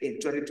portion in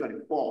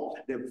 2024.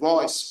 The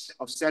voice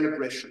of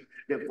celebration,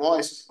 the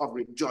voice of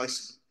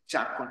rejoicing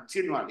shall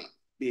continually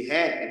be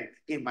heard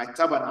in my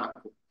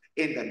tabernacle.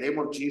 In the name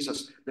of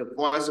Jesus, the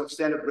voice of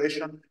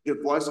celebration, the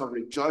voice of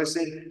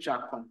rejoicing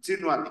shall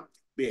continually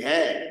be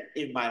heard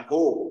in my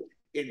home.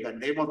 In the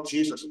name of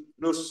Jesus,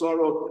 no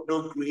sorrow,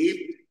 no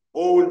grief,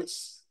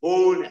 wholeness,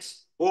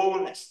 wholeness,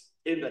 wholeness.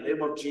 In the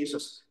name of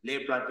Jesus,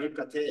 somebody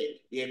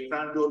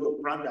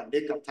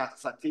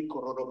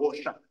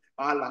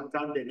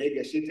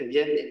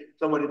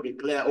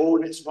declare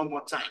wholeness one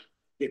more time.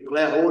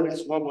 Declare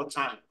wholeness one more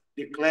time.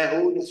 Declare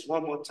wholeness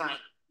one more time.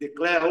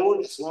 Declare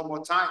wholeness one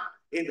more time.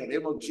 In the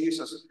name of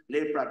Jesus,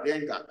 lepra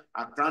denga,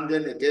 akrande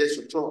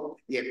negesoto,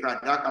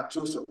 yepradaka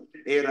tuso,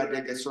 era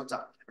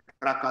degesota,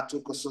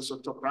 rakatuko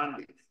suso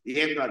toprande,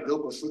 yepra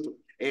doko suto,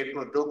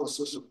 epro doko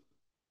suso.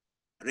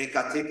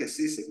 Rekateke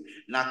sisi,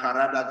 la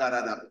karada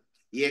garada,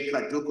 ye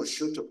kraduko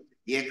shuto,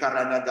 ye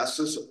karada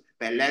gasuso,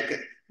 peleke,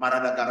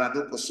 marada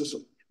garaduko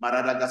suso,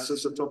 marada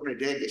gasuso to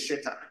predege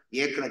sheta,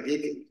 ye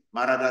kradeke,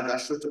 marada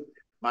gashuto,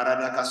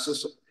 marada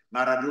gasuso,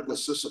 maraduko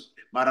suso,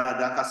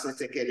 marada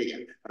kasete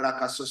kelia,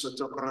 rakasuso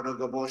to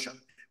krodogobosha,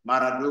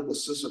 maraduko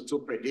suso to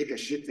predege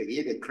shita,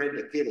 ye de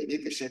krede kele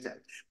dike sheta,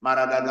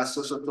 marada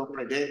gasuso to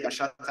predege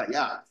shata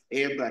ya,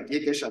 ebra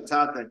dike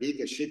shata,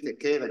 dike shite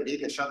kele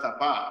dike shata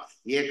pa,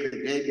 ye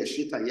krede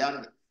shita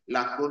yan,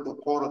 la kondo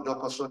koro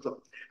doko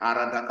soto,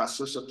 arada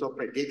kasuso to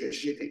predege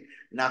shite,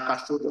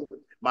 nakasudo,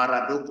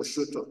 maraduko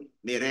shuto,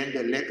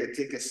 mirende leke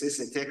tike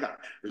sisi teka,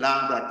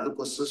 langa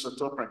duko suso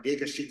to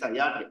predege shita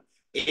yan.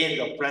 In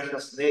the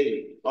precious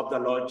name of the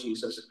Lord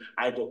Jesus,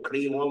 I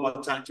decree one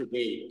more time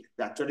today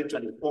that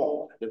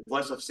 2024, the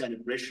voice of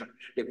celebration,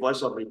 the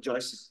voice of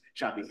rejoicing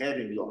shall be heard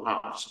in your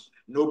house.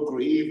 No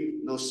grief,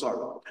 no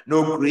sorrow.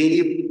 No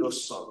grief, no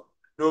sorrow.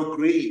 No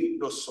grief,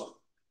 no sorrow.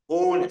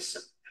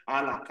 Wholeness,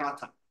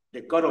 alakata,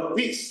 the God of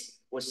peace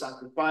will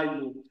sanctify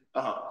you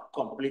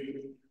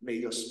completely. May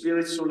your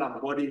spirit, soul,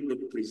 and body be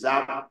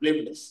preserved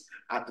blameless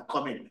at the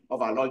coming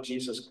of our Lord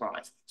Jesus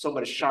Christ.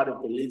 Somebody shout a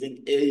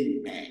believing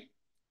amen.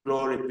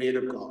 Glory be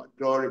to God.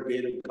 Glory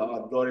be to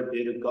God. Glory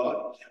be to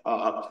God.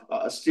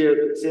 Still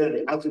in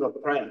the attitude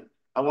of prayer,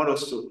 I want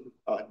us to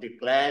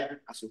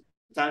declare as we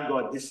thank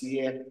God this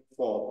year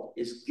for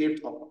his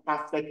gift of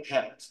perfect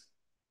health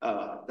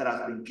that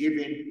has been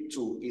given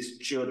to his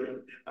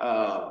children.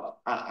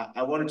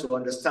 I wanted to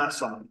understand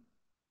something,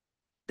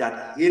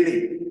 that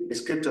healing, the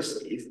scripture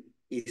says,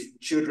 is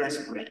children's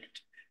bread.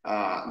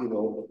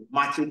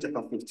 Matthew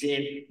chapter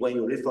 15, when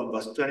you read from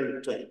verse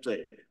 25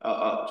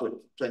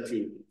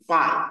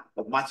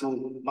 of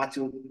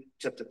Matthew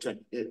chapter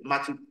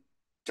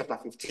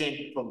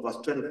 15 from verse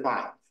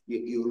 25,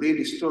 you read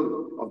the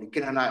story of the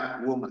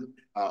Canaanite woman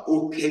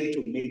who came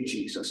to meet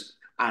Jesus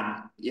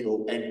and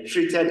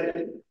entreated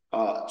him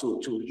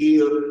to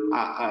heal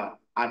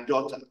our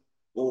daughter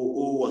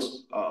who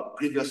was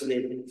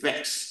previously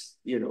vexed,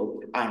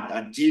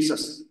 and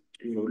Jesus,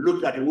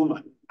 looked at the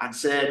woman and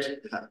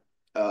said,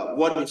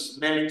 what is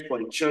meant for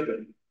the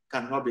children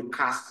cannot be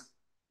cast,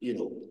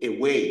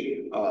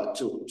 away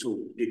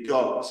to the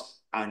dogs.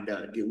 And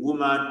the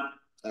woman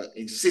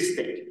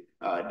insisted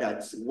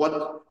that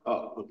what,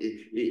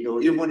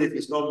 even if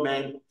it's not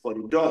meant for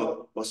the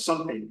dog, but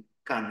something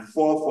can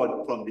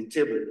fall from the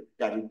table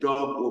that the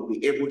dog will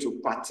be able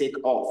to partake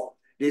of.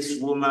 This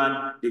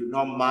woman did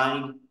not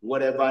mind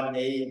whatever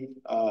name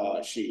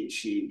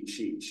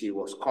she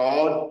was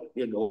called,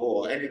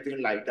 or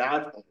anything like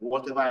that, or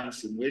whatever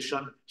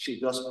insinuation. She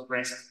just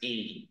pressed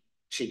in.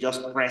 She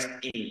just pressed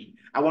in.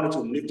 I wanted to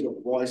lift your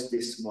voice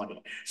this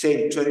morning.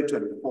 Say in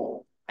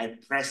 2024, I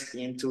pressed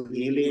into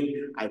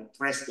healing. I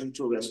pressed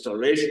into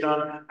restoration.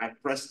 I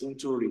pressed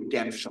into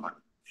redemption.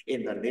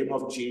 In the name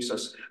of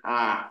Jesus,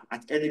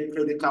 at any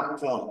critical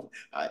point,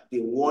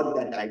 the word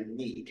that I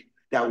need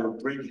that will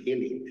bring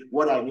healing,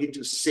 what I need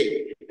to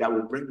say that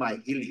will bring my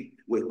healing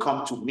will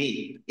come to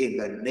me in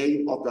the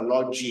name of the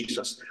Lord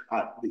Jesus.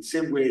 The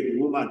same way the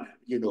woman,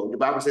 the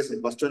Bible says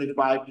in verse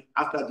 25,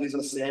 after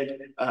Jesus said,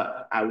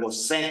 I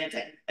was sent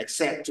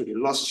except to the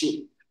lost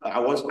sheep. I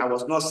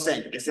was not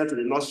sent except to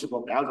the lost sheep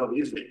of the house of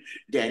Israel.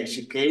 Then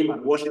she came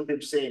and worshipped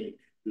him, saying,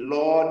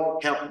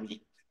 Lord, help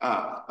me.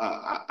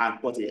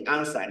 But he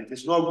answered, it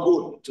is not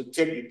good to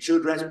take the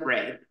children's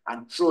bread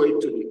and throw it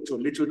to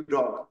little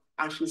dog.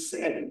 And she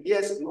said,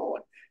 yes,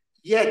 Lord.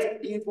 Yet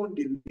even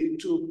the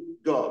little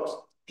dogs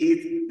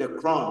eat the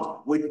crumbs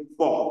which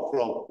fall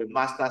from the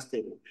master's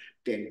table.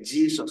 Then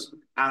Jesus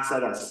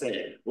answered and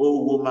said,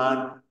 oh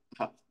woman,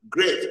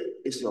 great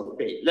is your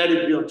faith. Let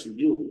it be unto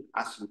you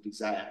as you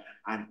desire.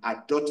 And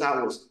our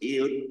daughter was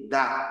healed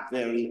that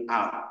very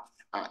hour.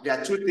 There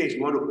are two things we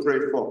want to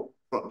pray for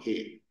from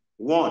here.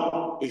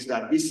 One is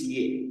that this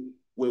year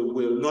we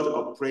will not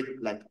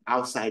operate like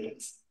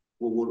outsiders.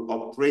 We will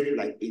operate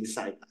like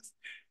insiders.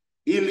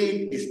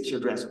 Healing is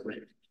children's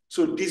bread.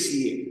 So this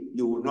year,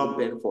 you will not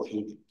beg for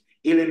healing.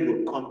 Healing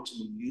will come to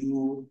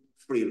you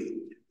freely.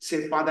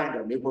 Say, Father, in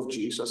the name of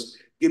Jesus,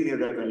 give me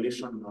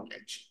revelation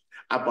knowledge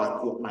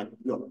about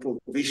your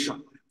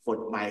provision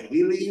for my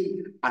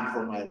healing and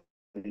for my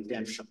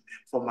redemption,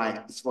 for my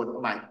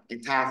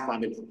entire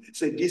family.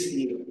 So this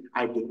year,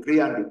 I decree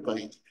and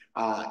declare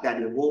that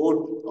the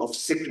hold of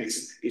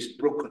sickness is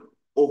broken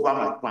over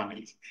my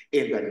family.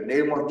 In the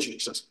name of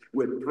Jesus,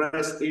 we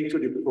press into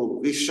the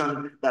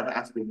provision that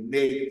has been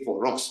made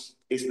for us.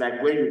 It's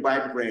like when you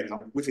buy bread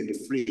and put in the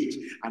fridge,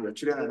 and your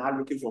children are now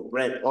looking for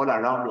bread all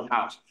around the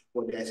house,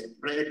 but there's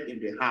bread in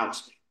the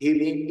house.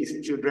 Healing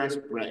is children's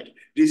bread.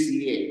 This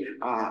year,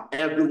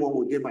 everyone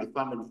within my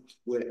family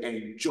will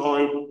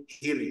enjoy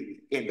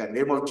healing in the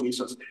name of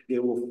Jesus. They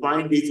will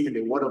find it in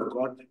the word of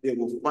God. They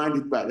will find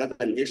it by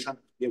revelation.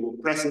 They will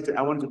press it.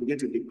 I want to begin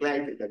to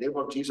declare it in the name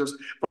of Jesus.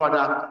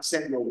 Father,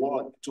 send your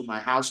word to my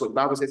household. The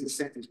Bible says he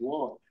sent his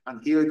word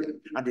and healed them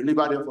and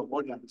delivered them from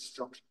all their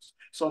destructions.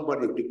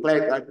 Somebody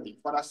declare that to me.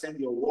 Father, send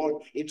your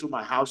word into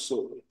my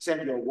household.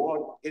 Send your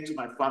word into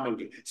my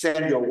family.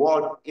 Send your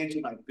word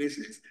into my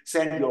business.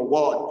 Send your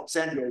word.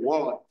 Send your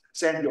word.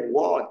 Send your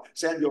word.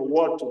 Send your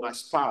word to my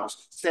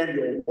spouse. Send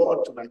your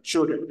word to my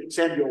children.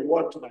 Send your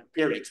word to my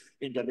parents.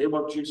 In the name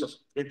of Jesus.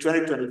 In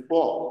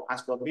 2024,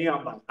 as for me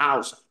and my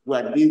house, we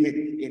are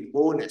living in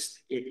wholeness.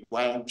 We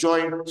are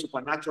enjoying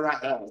supernatural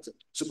health,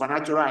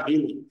 supernatural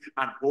healing,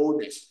 and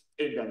wholeness.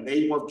 In the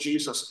name of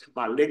Jesus.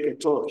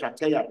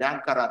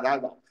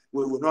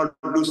 We will not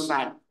lose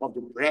sight of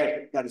the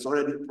bread that is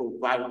already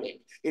provided.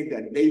 In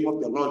the name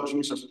of the Lord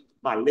Jesus.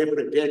 The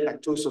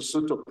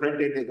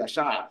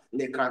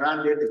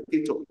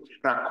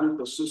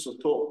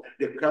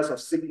curse of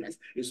sickness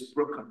is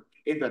broken.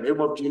 In the name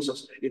of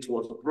Jesus, it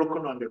was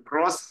broken on the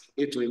cross.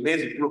 It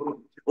remains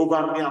broken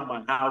over me and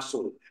my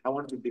household. I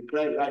want to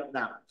declare right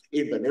now,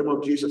 in the name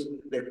of Jesus,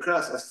 the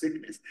curse of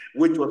sickness,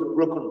 which was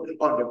broken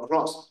on the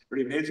cross,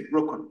 remains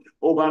broken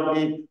over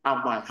me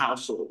and my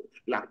household.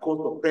 La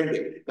Coto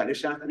Prende,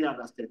 Galatians 3 and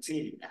verse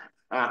 13.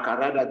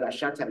 Karada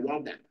Gashata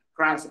Yanda.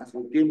 Christ has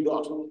redeemed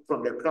us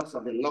from the curse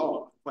of the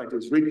law, for it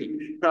is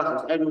written,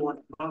 curse is everyone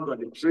hung on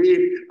the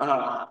tree.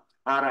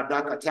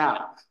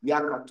 Aradakata,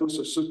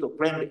 Yakatuso Suto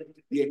Prende,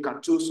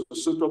 Yakatuso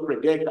Suto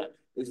Predeka,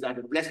 is that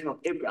the blessing of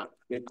Abraham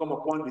will come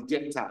upon the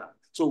Gentile.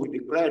 So we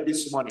declare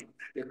this morning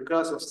the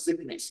curse of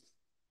sickness,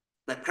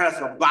 the curse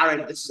of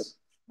barrenness,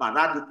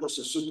 the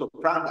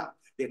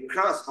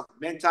curse of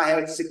mental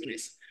health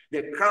sickness,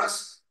 the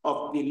curse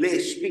of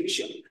delayed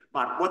speech,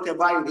 but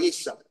whatever it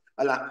is,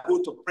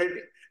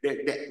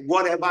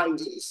 whatever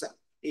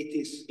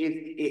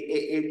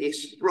it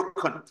is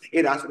broken.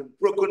 It has been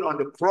broken on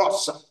the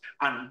cross,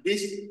 and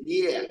this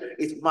year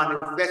it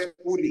manifests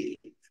fully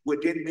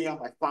within me and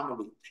my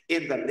family.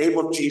 In the name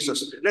of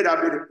Jesus, let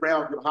that be the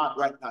prayer of your heart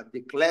right now.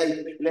 Declare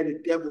it, let the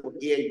devil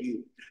hear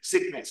you.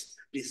 Sickness,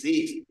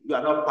 disease, you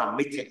are not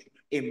permitted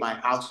in my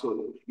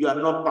household. You are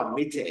not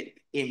permitted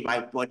in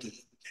my body.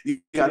 You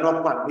are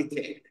not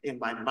permitted in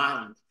my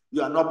mind.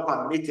 You are not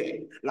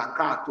permitted,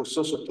 Lakato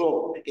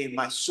Sosoto, in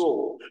my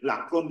soul.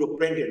 La Kondo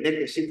Prende,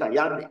 Nekeshita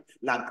Yande,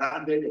 La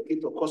Grande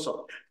Nekito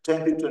Koso,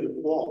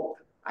 2024.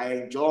 I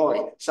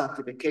enjoy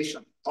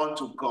sanctification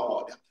unto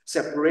God,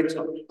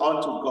 separation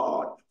unto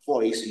God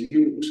for his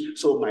use.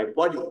 So my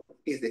body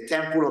is the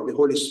temple of the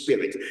Holy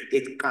Spirit.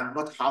 It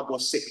cannot harbor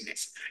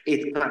sickness.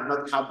 It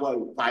cannot harbor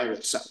a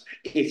virus.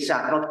 It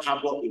shall not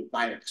harbor a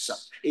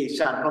virus. It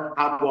shall not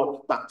harbor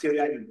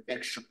bacterial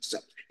infections.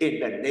 In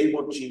the name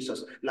of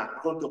Jesus, la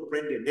kondo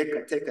prende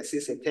neka teka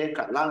sise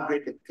teka langre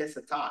de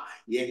kesata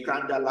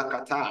yekranda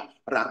lakata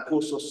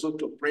rakoso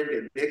soto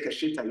prende neka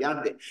shita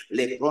yande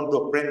le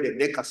kondo prende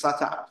neka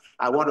sata.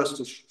 I want us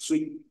to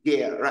switch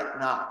here right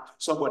now.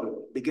 Somebody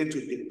begin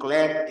to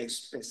declare a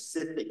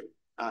specific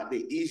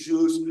the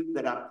issues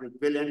that are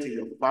prevalent in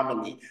your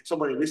family.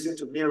 Somebody listen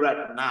to me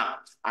right now.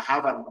 I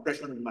have an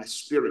impression in my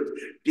spirit.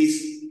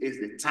 This is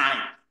the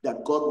time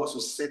that God wants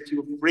to set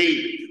you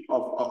free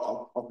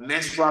of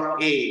menstrual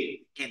pain.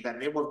 In the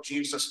name of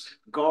Jesus,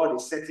 God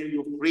is setting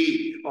you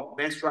free of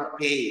menstrual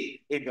pain.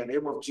 In the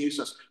name of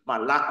Jesus,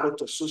 Malako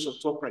to Suso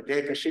to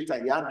Predeka Shita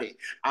Yande.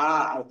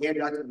 I hear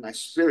that in my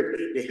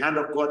spirit. The hand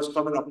of God is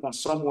coming upon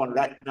someone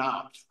right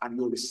now, and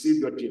you'll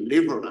receive your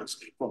deliverance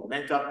from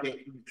mental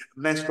pain,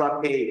 menstrual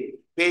pain.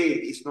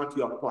 Pain is not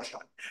your portion.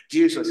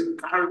 Jesus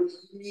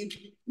carried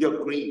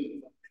your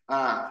grief.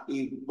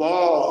 He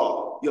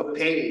bore your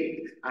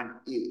pain and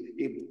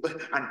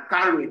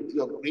carried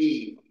your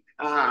grief.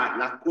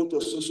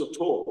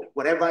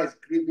 Whatever is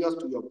grievous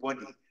to your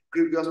body,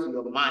 grievous to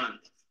your mind,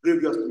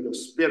 grievous to your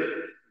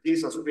spirit,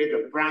 Jesus paid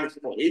the price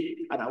for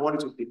it. And I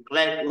want you to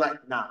declare right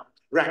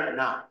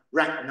now,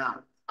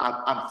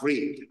 I'm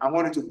free. I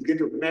want you to begin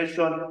to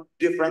mention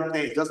different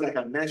things, just like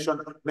I mentioned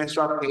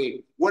menstrual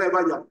pain.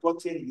 Whatever you have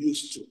gotten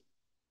used to,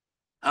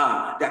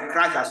 that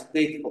Christ has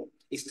paid for,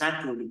 it's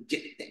time to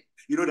reject them.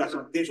 You know, that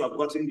some things we have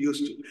gotten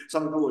used to.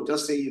 Some people will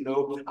just say, you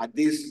know, at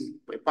this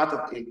part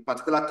of a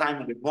particular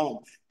time in the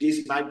month,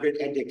 this migraine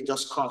headache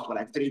just comes for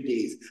like 3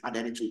 days and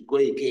then it will go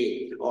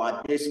again. Or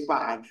at this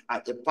part,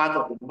 at the part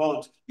of the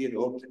month, you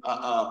know,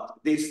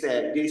 this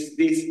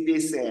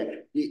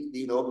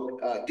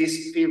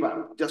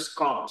fever just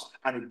comes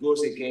and it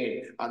goes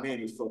again. I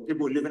mean, for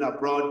people living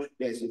abroad,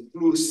 there's a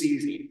flu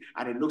season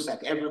and it looks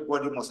like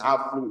everybody must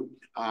have flu.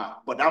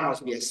 But that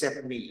must be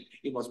except me.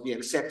 It must be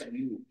except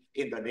you.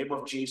 In the name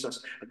of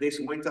Jesus, this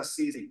winter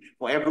season,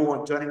 for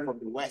everyone turning from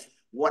the west,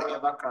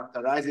 whatever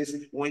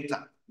characterizes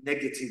winter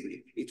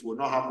negatively, it will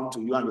not happen to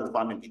you and your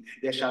family.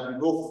 There shall be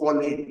no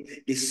falling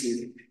this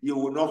season. You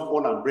will not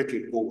fall and break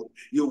a bone.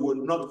 You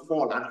will not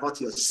fall and hurt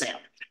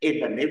yourself. In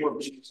the name of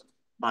Jesus.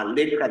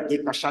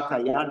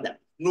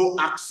 No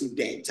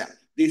accident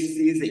this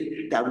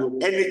season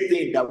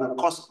anything that will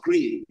cause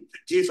grief.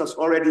 Jesus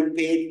already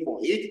paid for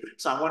it.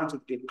 So I want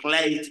to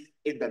declare it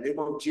in the name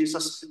of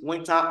Jesus.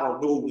 Winter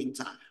or no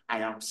winter, I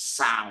am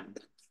sound.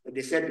 And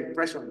they said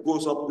depression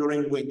goes up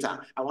during winter.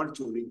 I want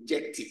to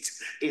reject it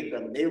in the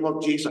name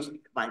of Jesus.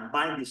 My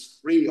mind is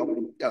free of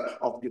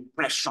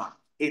depression.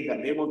 In the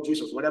name of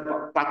Jesus,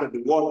 whatever part of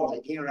the world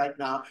we're in right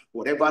now,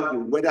 whatever the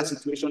weather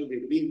situation may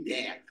be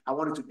there, I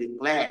want to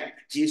declare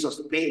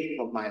Jesus paid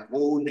for my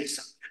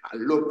wholeness.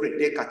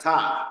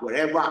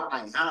 Wherever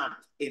I am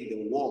in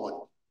the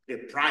world, the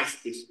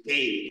price is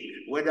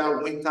paid.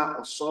 Whether winter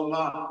or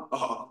summer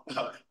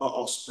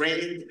or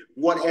spring,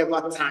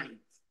 whatever time,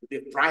 the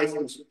price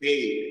is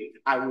paid.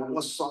 I will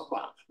not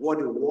suffer what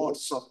the world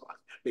suffers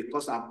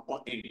because I'm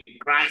in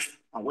Christ.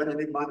 And when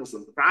any man is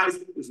in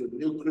Christ, is a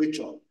new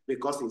creature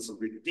because he's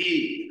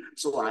redeemed.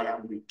 So I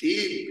am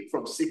redeemed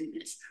from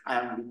sickness. I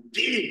am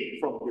redeemed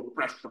from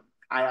depression.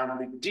 I am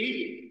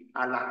redeemed.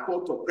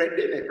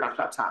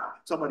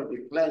 Somebody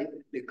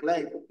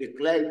declare.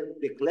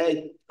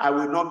 I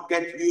will not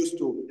get used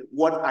to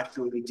what I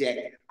should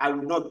reject. I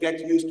will not get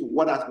used to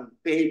what has been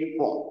paid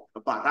for.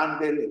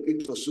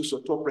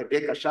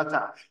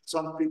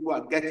 Some people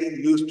are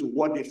getting used to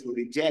what they should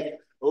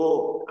reject.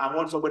 Oh, I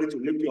want somebody to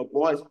lift your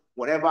voice.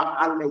 Whatever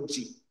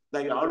allergy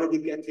that you're already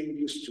getting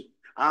used to. If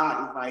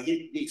I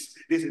hit this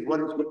is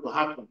what is going to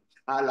happen.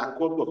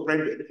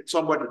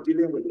 Somebody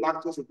dealing with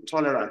lactose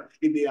intolerance,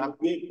 it may have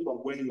been from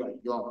when you are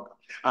young.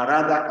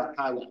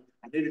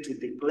 I need to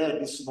declare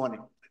this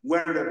morning,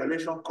 when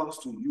revelation comes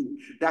to you,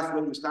 that's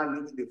when you start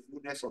living the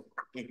fullness of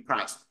in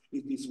Christ.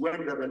 It is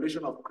when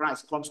revelation of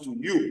Christ comes to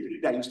you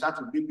that you start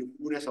to live the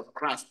fullness of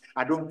Christ.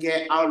 I don't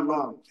care how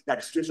long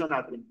that situation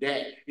has been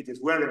there. It is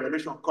when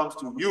revelation comes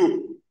to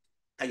you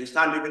that you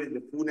start living in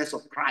the fullness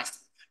of Christ.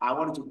 I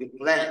want to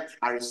declare,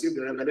 I received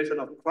the revelation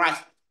of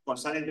Christ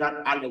concerning that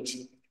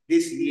allergy.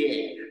 This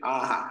year,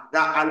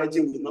 that allergy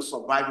will not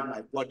survive in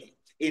my body.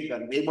 In the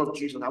name of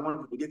Jesus, I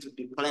want to begin to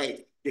declare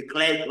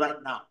it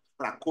right now.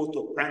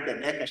 Rakoto prende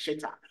neka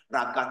sheta,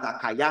 ragata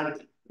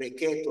kayande,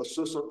 reketo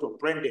suso to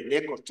prende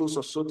neko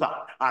tuso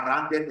suta,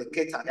 arande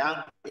neketa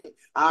yande,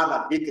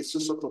 ala deke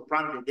suso to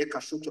prende neka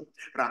shuto,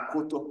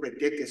 rakoto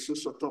predeke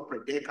suso to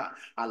predeka,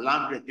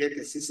 alambre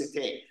deke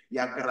sisete,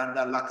 ya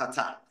granda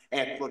lakata.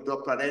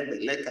 Ecuador prende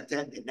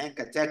lekatende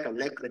nenkateka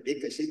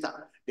lekredeke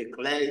shita.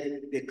 Declare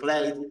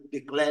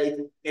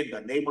in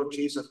the name of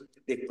Jesus.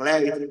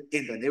 Declare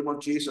in the name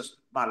of Jesus.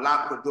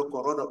 Malako do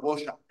korodo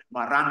bosha.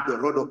 Marando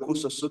rodo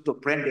kuso suto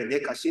prende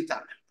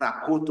lekashita.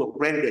 Rakuto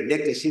prende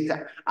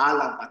lekashita.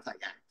 Ala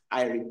bataya.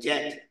 I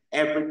reject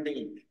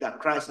everything that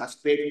Christ has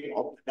paid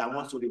for that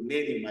wants to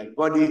remain in my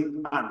body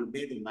and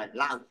remain in my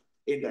life.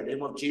 In the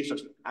name of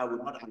Jesus, I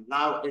will not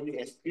allow any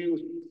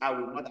excuse. I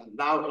will not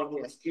allow any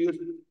excuse.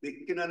 The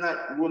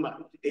Canaanite woman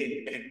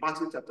in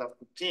Matthew chapter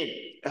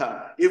 15,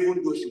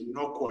 even though she did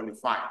not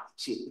qualify,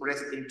 she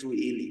pressed into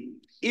healing.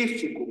 If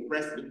she could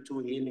press into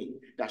healing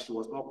that she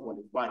was not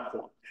qualified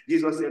for,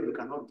 Jesus said, we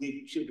cannot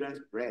give children's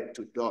bread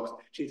to dogs.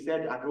 She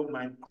said, I don't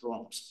mind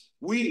crumbs.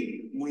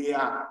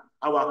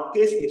 Our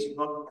case is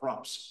not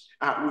crumbs.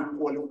 We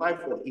qualify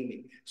for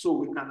healing. So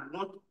we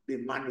cannot be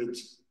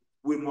managed.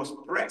 We must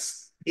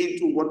press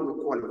into what we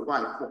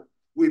qualify for.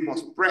 We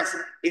must press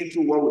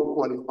into what we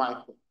qualify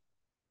for.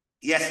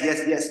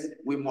 Yes.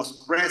 We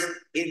must press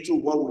into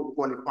what we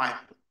qualify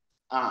for.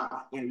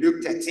 In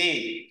Luke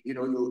 13,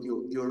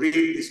 you read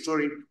the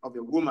story of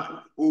a woman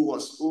who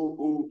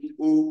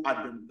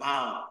had been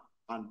bound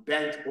and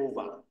bent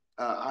over,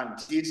 and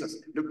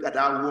Jesus looked at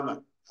that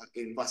woman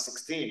in verse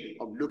 16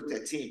 of Luke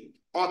 13.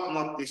 Ought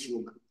not this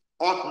woman?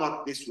 Ought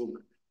not this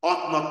woman?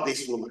 Ought not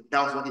this woman?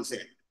 That was what he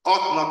said.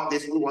 Ought not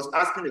this? He was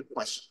asking a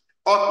question.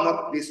 Ought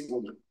not this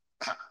woman,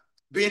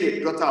 being a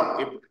daughter of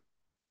Abraham,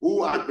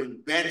 who had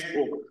been bent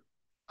over,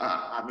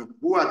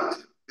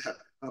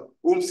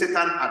 whom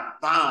Satan had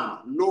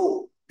bound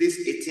low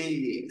these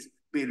 18 years,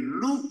 be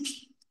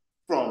loosed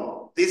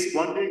from this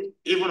bondage,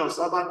 even on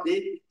Sabbath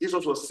day?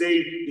 Jesus was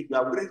saying, if you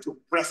are willing to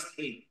press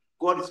in,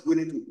 God is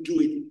willing to do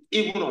it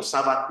even on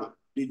Sabbath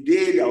day, the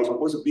day that was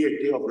supposed to be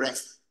a day of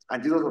rest.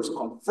 And Jesus was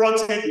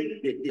confronting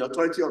the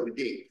authority of the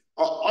day.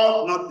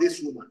 Ought not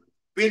this woman,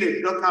 being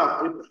a daughter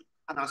of Abraham,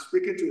 and I'm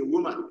speaking to a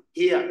woman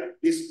here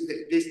this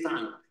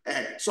time,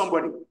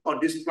 somebody on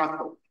this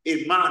platform,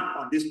 a man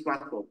on this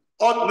platform,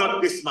 ought not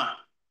this man,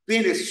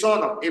 being a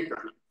son of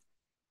Abraham,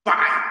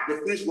 by the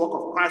finished work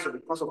of Christ on the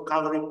cross of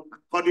Calvary,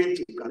 according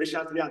to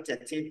Galatians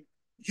 3:13,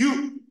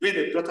 you being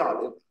a daughter of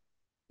Abraham,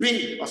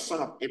 being a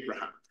son of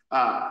Abraham,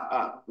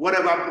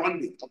 whatever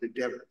bondage of the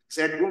devil,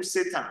 said, whom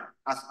Satan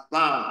has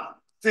bound,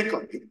 think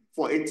of it,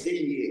 for 18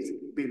 years,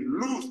 be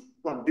loosed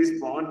from this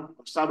bond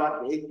of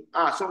Sabbath day.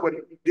 Somebody,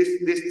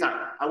 this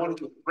time, I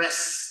want you to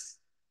press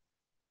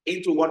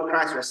into what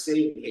Christ was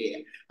saying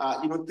here.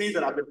 Things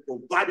that have been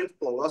provided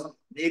for us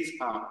needs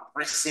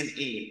pressing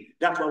in.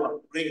 That's why we're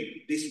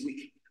praying this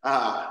week.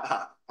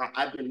 I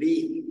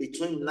believe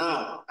between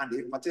now and the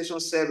invitation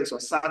service on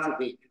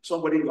Saturday,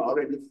 somebody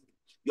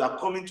you are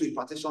coming to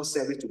invitation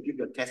service to give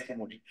your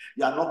testimony.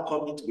 You are not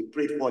coming to be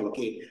prayed for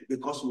again,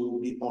 because you will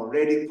be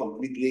already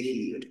completely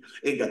healed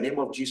in the name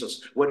of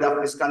Jesus,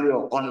 whether physically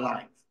or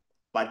online.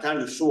 By the time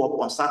you show up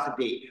on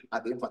Saturday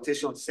at the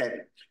invitation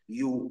service,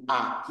 you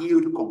are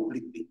healed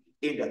completely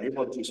in the name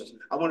of Jesus.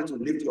 I want you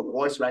to lift your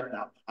voice right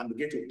now and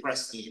begin to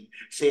press in.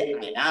 Say,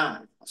 I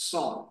am a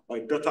son or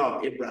a daughter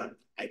of Abraham.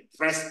 I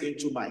press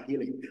into my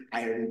healing.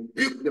 I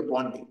rebuke the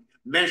bondage.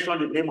 Mention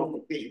the name of the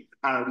thing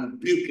and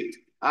rebuke it.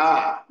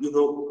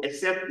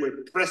 Except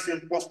we're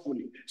pressing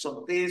forcefully,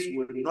 some things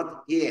will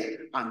not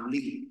hear and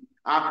leave.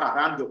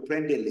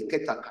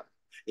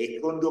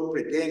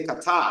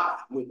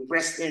 We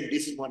press in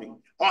this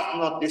morning. Ought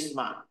not this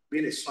man,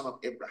 being a son of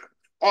Abraham,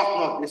 ought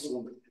not this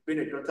woman, being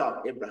a daughter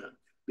of Abraham,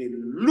 be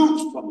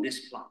loosed from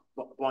this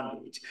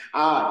bondage.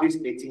 This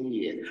 18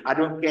 years. I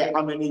don't care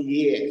how many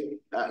years.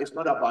 It's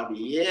not about the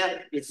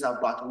year. It's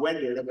about when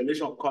the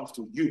revelation comes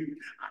to you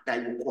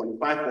that you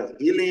qualify for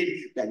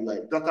healing, that you are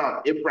a daughter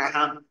of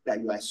Abraham,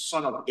 that you are a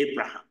son of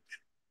Abraham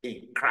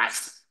in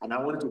Christ. And I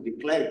want to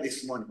declare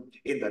this morning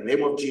in the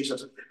name of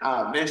Jesus.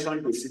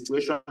 Mention the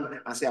situation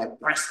and say, I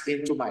pressed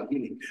into my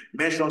healing.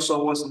 Mention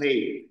someone's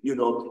name.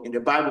 In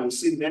the Bible, we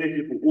see many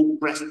people who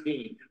pressed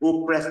in.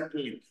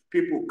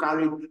 People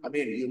carried,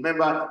 you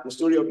remember the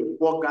story of the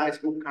 4 guys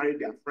who carried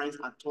their friends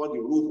and tore the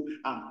roof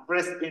and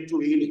pressed into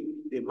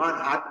healing. The man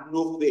had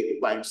no faith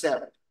by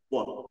himself,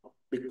 but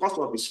because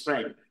of his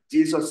friend,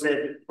 Jesus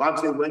said, Bible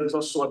said, when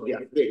Jesus saw their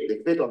faith,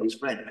 the faith of his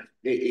friend,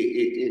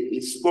 he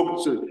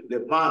spoke to the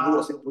man who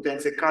was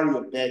impotent, said, carry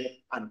your bed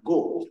and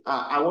go.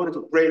 I wanted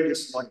to pray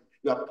this morning.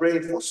 You are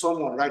praying for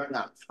someone right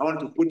now. I want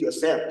to put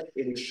yourself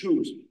in the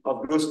shoes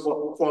of those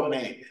four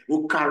men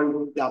who carry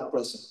that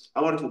person.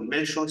 I want to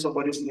mention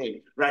somebody's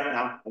name right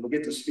now and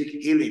begin to speak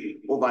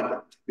healing over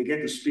them.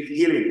 Begin to speak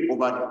healing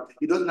over them.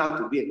 It doesn't have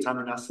to be a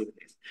terminal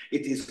sickness.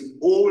 It is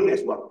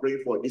wholeness we are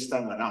praying for this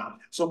time around.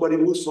 Somebody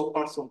who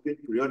suffers something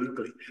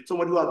periodically.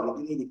 Somebody who has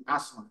been dealing with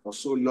asthma for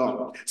so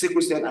long.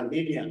 Sickle cell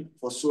anemia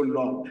for so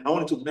long. I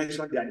want to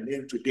mention their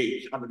name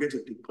today. I'm going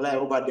to declare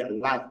over their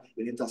life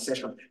in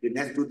intercession. The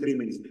next 2-3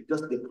 minutes,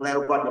 just declare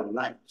over their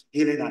life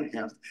healing and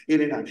health.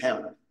 Healing and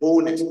health.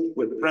 Wholeness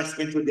will press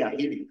into their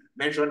healing.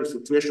 Mention the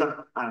situation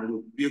and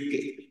rebuke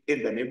it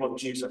in the name of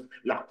Jesus.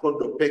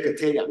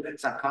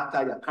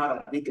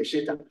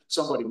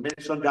 Somebody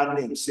mention that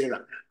name,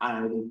 Sarah,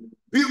 and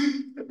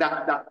rebuke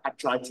that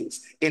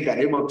arthritis in the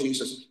name of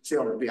Jesus. Say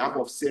on behalf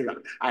of Sarah,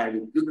 I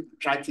rebuke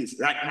arthritis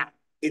right now.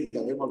 In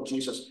the name of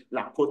Jesus,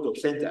 Lakoto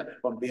Center,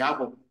 on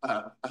behalf of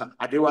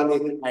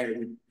Adewale, I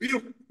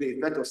rebuke the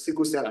effect of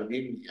sickle cell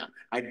anemia.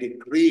 I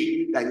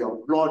decree that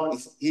your blood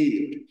is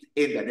healed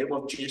in the name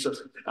of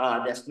Jesus.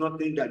 There's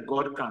nothing that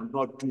God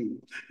cannot do.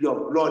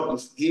 Your blood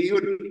is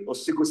healed of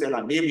sickle cell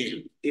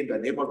anemia in the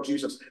name of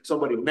Jesus.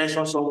 Somebody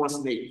mention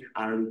someone's name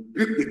and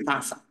rebuke the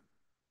cancer.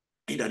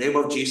 In the name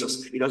of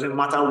Jesus, it doesn't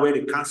matter where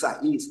the cancer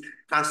is,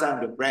 cancer in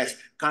the breast,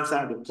 cancer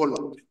in the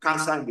colon,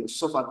 cancer in the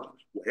esophagus,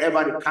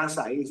 wherever the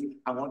cancer is,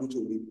 I want you to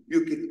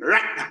rebuke it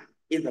right now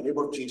in the name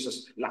of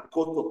Jesus.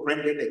 Lakoto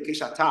prende de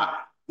kishata,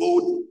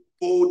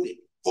 boldly,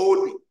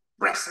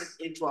 pressing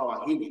into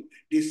our healing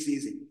this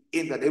season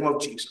in the name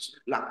of Jesus.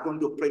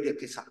 Lakondo prende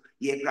kisa,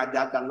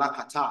 yekradaka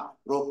lakata,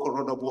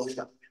 rokorodo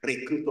bosha,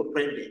 recruito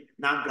prende,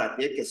 nangra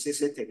deke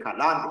sisete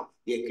kalando,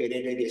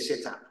 yekerede de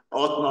seta.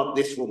 Ought not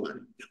this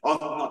woman,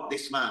 ought not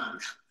this man,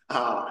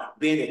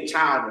 being a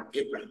child of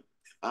Abraham.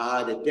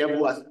 The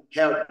devil has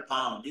held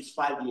bound these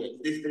 5 years,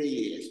 these 3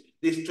 years,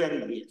 these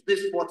 20 years,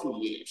 these 40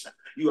 years.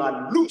 You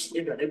are loose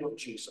in the name of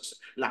Jesus.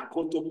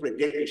 Lakoto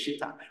predeke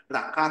shita,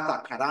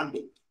 rakata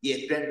karande,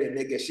 yetrende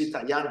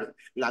negeshita yande,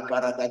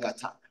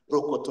 lagaradagata,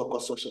 rokotoko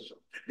sososo.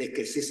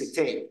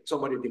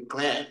 Somebody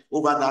declare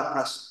over that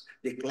person.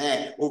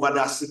 Declare over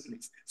that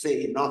sickness.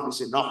 Say enough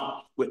is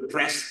enough. We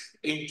press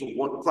into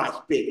what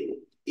Christ paid for.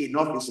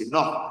 Enough is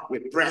enough. We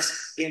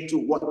press into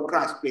what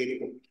Christ paid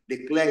for.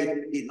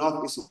 Declare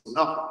enough is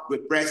enough. We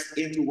press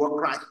into what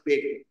Christ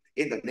paid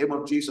for. In the name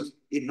of Jesus,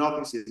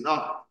 enough is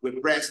enough. We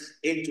press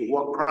into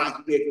what Christ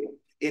paid for.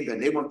 In the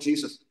name of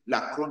Jesus,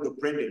 la krondo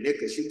prende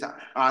leke shita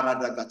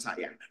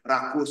aradagataya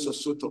rakuso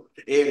suto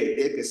ere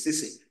leke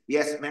sisi.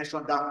 Yes,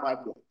 mention that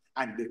Bible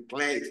and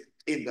declare it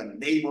in the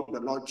name of the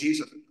Lord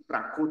Jesus.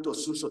 Rakuto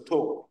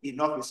susoto.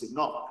 Enough is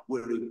enough.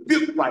 We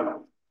rebuke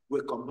Bible. We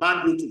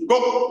command you to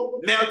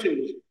go, melt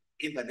away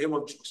in the name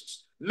of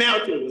Jesus.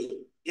 Melt away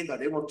in the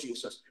name of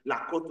Jesus.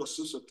 Lakoto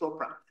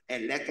susotopra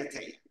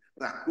elekete.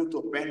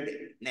 Rakuto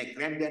prende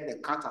negrende ne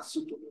kata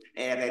suto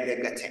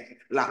eredegete.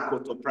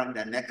 Lakoto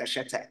prende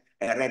nekashete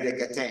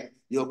eredegete.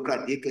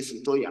 Yokradike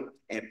sutoya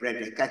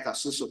ebredekata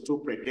susoto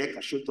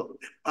predeka shuto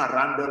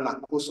arando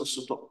lakoso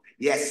suto.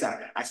 Yes,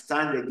 sir. I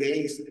stand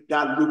against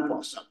that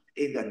lupus.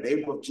 In the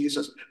name of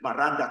Jesus,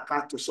 Maranda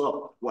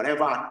Katuso,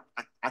 whatever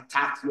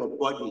attacks your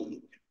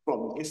body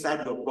from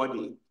inside your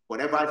body,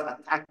 whatever is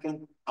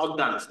attacking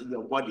organs in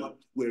your body,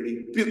 we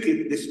rebuke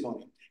it this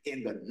morning.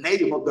 In the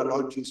name of the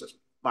Lord Jesus,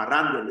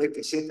 Maranda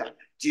Lekesheta,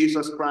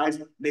 Jesus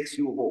Christ makes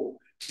you whole.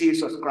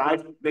 Jesus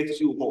Christ makes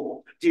you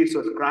whole.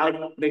 Jesus Christ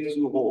makes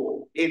you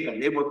whole. In the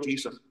name of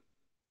Jesus.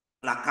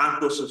 La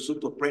canto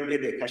susuto prende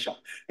de kasha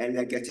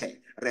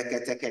elegete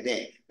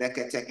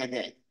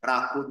reketekede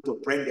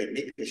rakuto prende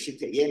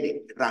nikeshite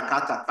yende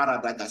rakata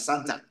karadaga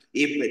santa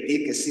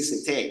ipredike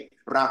sisete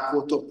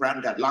rakuto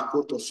pranda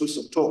lakuto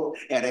susuto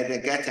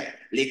eredegete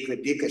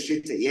likredike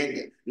shite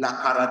yende la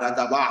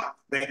karadaga ba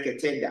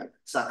reketenda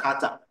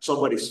sakata.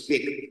 Somebody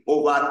speak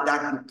over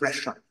that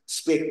depression,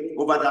 speak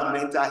over that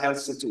mental health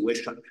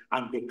situation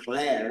and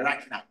declare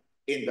right now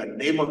in the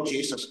name of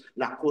Jesus,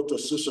 Lakoto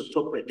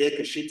Susoto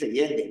Predeke Shite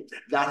Yende,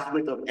 that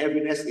spirit of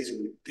heaviness is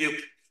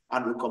rebuked,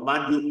 and we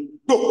command you,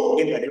 go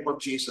in the name of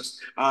Jesus.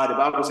 The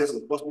Bible says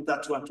in 1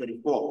 Peter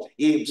 2:24,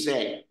 he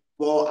himself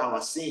bore our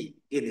sin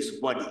in his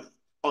body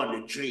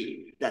on the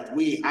tree, that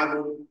we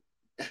having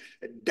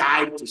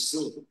died to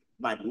sin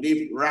might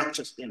live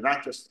righteous in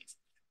righteousness,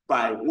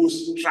 by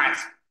whose stripes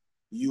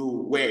you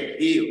were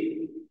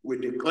healed. We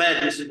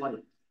declare this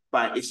morning,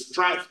 by his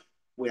stripes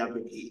we have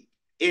been healed.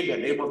 In the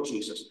name of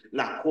Jesus,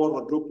 la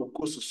coro dopo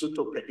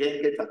suto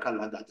predenge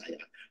takalagataya,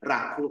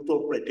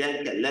 rakuto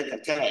predenge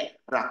lekate,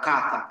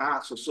 rakata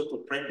kaso soto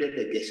prende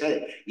de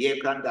gese,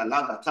 yebranda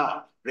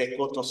lagata,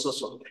 rekoto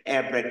soso,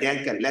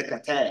 ebredenge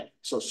lekate,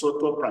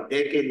 soto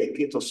pradeke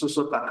lekito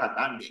soso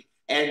takadandi,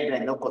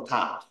 ende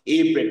nokota,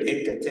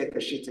 ebredenge teke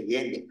shite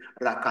yende,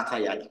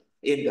 rakata yada.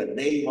 In the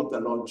name of the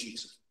Lord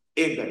Jesus,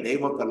 in the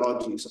name of the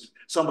Lord Jesus.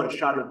 Somebody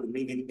shout it,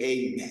 believing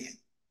amen.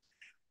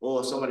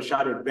 Oh, somebody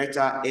shouted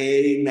better.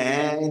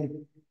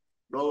 Amen.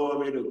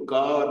 Glory to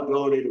God,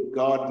 glory to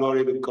God,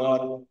 glory to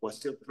God. We're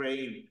still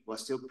praying. We're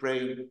still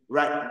praying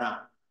right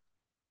now.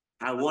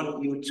 I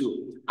want you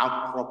to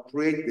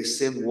appropriate the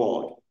same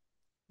word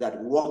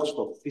that works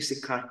for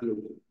physical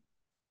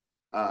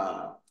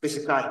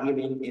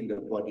healing in the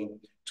body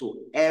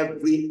to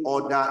every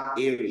other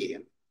area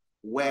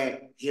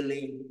where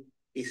healing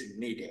is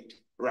needed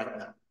right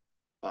now.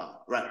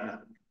 Right now,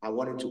 I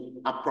want you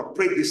to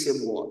appropriate the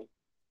same word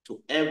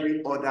to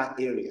every other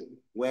area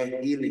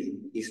where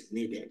healing is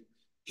needed.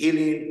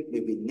 Healing may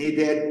be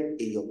needed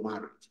in your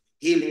marriage.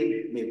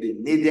 Healing may be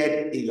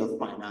needed in your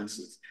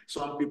finances.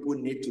 Some people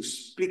need to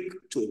speak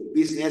to a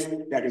business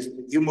that is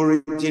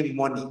hemorrhaging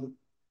money.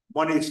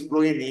 Money is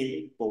flowing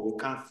in, but we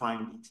can't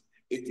find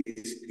it. It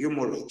is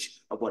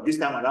hemorrhage. But this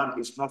time around,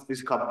 it's not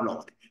physical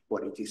blood,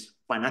 but it is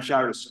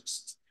financial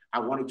resources. I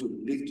want you to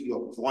lift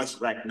your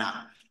voice right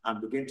now and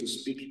begin to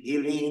speak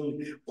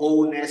healing,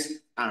 wholeness,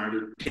 and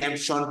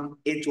redemption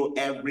into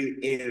every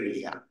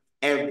area,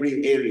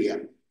 every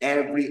area,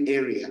 every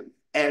area,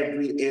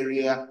 every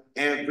area,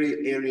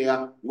 every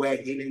area where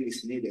healing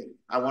is needed.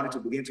 I want you to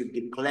begin to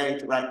declare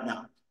it right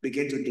now.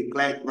 Begin to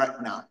declare it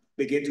right now.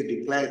 Begin to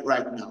declare it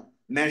right now.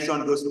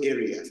 Mention those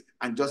areas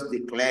and just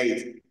declare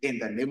it in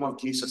the name of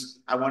Jesus.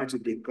 I want you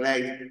to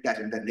declare that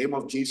in the name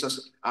of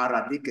Jesus,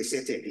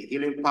 the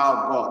healing power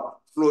of God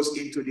flows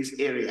into this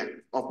area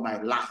of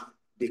my life.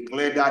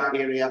 Declare that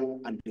area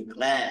and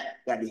declare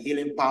that the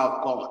healing power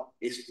of God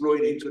is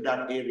flowing into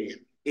that area.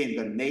 In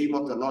the name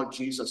of the Lord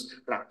Jesus,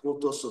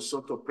 Rakoto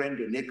Sosoto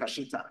Prende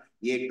Nekashita,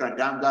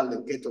 Yekradanga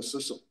Leketo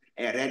Suso,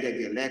 Erede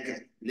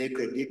Geleke,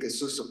 Lekredike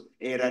Suso,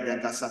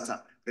 Erede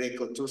Gasata,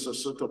 Rekotuso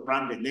Soto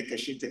Prende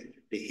Nekashite.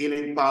 The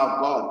healing power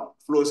of God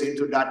flows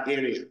into that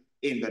area.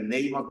 In the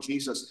name of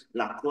Jesus,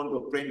 La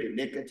Condo Prende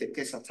Nekete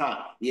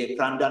Kesata,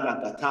 Yekranda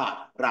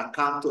Nagata,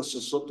 Rakanto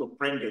Sosoto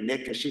Prende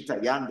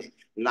Nekashita Yande,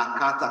 La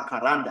Kata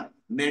Karanda.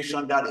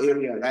 Mention that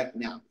area right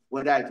now.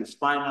 Whether it is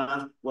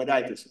finance, whether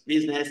it is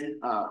business,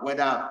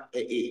 whether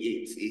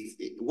it's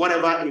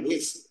whatever it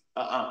is,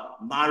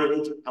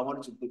 marriage, I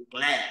want to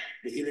declare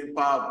the healing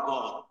power of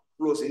God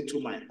flows into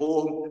my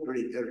home,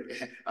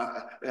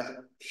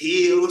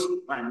 heals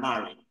my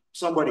marriage.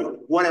 Somebody,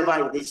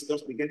 whatever it is,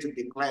 just begin to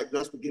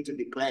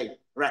declare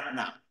right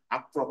now.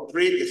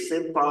 Appropriate the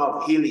same power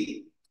of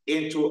healing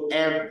into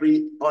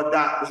every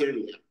other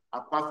area.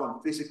 Apart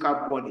from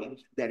physical body,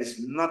 there is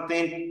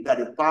nothing that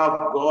the power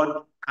of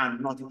God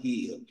cannot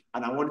heal.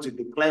 And I want to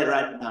declare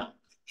right now,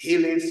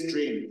 healing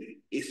stream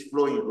is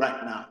flowing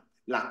right now.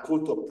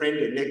 Lakoto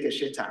prende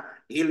nekesheta,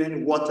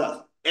 healing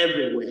water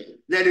everywhere.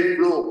 Let it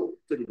flow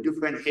to the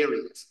different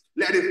areas.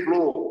 Let it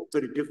flow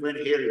to the different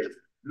areas.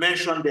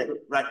 Mention them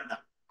right now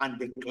and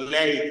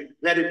declare it.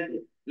 Let it flow.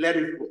 Let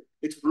it flow.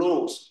 It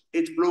flows.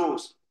 It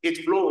flows.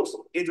 It flows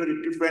into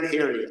the different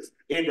areas.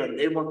 In the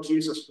name of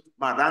Jesus,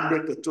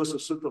 Marande Ketoso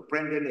Suto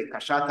Prende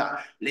Kashata,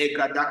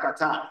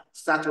 Legadakata,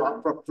 start to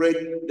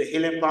appropriate the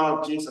healing power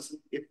of Jesus.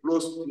 It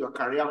flows to your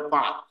career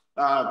path.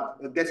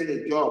 Getting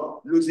a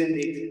job, losing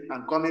it,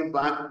 and coming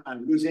back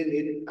and losing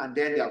it, and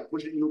then they are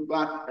pushing you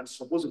back. And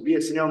supposed to be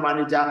a senior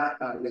manager,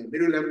 a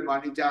middle level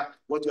manager.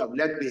 What you have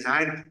left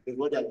behind is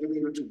what they are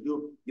giving you to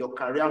do. Your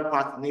career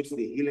path needs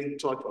the healing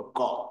touch of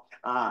God,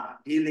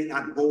 healing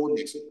and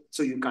wholeness,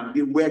 so you can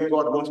be where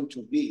God wants you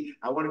to be.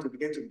 I want you to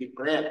begin to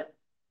declare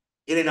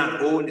healing and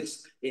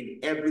wholeness in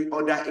every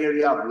other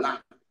area of life.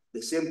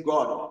 The same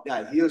God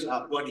that heals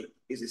our body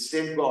is the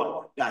same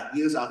God that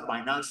heals our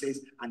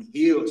finances and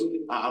heals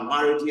our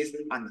marriages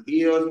and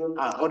heals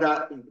our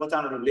other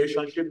important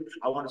relationships.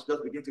 I want to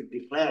just begin to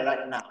declare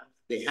right now,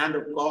 the hand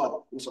of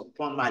God is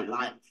upon my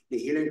life. The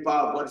healing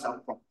power of God is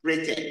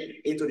appropriated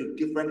into the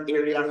different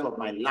areas of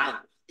my life.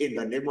 In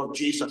the name of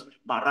Jesus,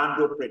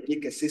 Marando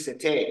Predike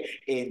Sisete,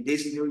 in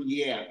this new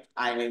year,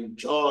 I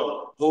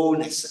enjoy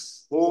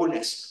wholeness,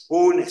 wholeness,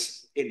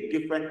 wholeness in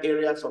different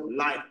areas of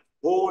life.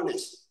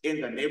 Wholeness in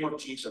the name of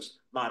Jesus.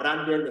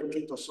 Marande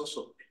lekito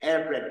soso.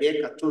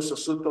 Ebredeka tuso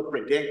suto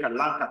predenka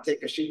lanka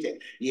teke shite.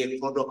 Ye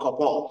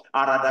kodokopo.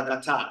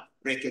 Aradagata.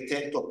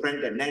 Reketento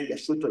prende nenge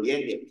suto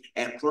yende.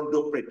 E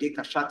prondo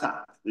predika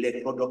shata.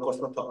 Le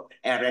kodokosoto.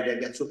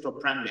 Eredega suto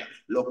prende.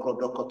 Lo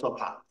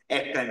kodokotopa.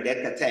 E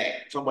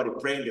prendekate. Somebody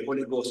pray in the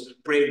Holy Ghost.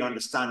 Pray in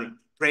understanding.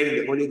 Pray in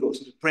the Holy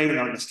Ghost, pray in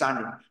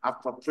understanding.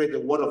 Appropriate the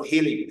word of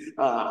healing.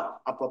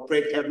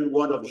 Appropriate every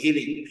word of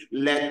healing.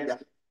 Let the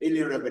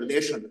healing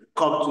revelation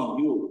come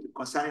to you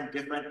concerning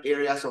different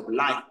areas of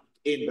life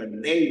in the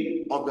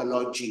name of the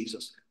Lord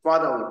Jesus.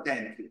 Father, we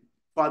thank you.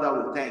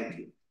 Father, we thank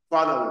you.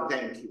 Father, we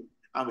thank you.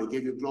 And we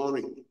give you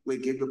glory. We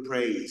give you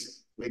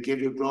praise. We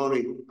give you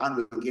glory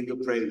and we give you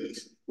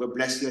praise. We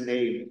bless your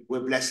name. We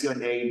bless your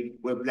name.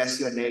 We bless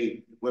your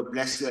name. We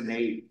bless your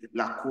name.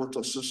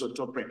 Lakoto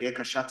susoto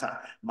predeka shata.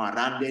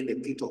 Marande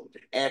lekito.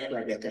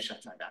 Epredeka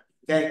shatada.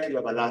 Thank you,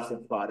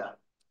 everlasting Father.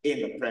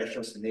 In the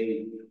precious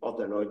name of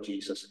the Lord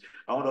Jesus.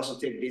 I want us to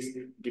take these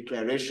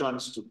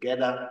declarations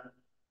together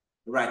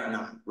right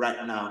now.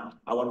 Right now.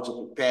 I want us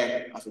to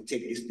prepare as we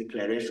take these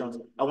declarations.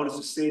 I want us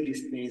to say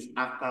these things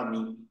after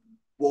me.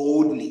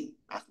 boldly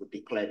as we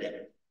declare them.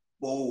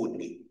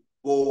 Boldly,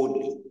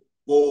 boldly,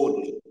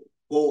 boldly,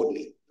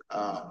 boldly.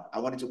 I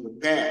want you to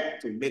prepare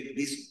to make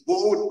this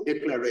bold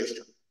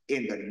declaration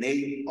in the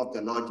name of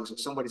the Lord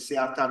Jesus. Somebody say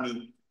after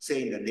me,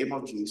 say in the name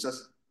of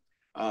Jesus.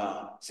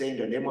 Say in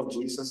the name of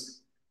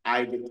Jesus,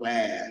 I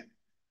declare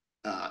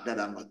that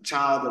I'm a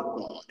child of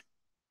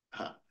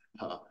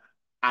God.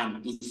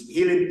 And its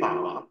healing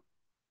power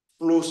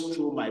flows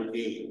through my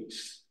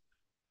veins.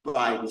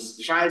 By the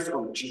stripes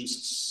of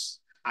Jesus,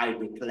 I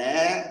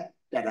declare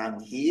that I'm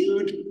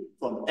healed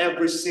from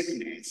every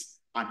sickness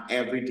and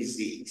every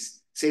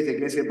disease. Say it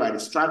again, say, by the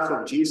stripes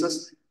of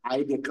Jesus,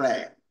 I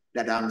declare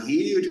that I'm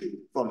healed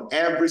from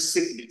every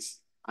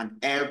sickness and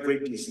every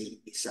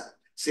disease.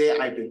 Say,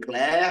 I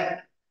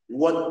declare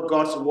what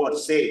God's word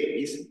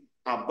says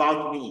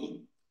about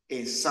me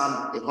in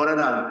Psalm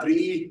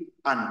 103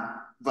 and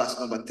verse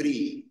number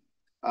 3.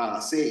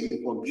 Say,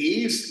 he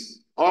forgives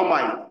all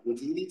my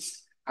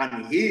iniquities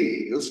and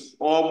heals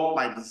all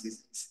my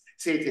diseases.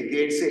 Say it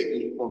again, say,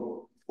 he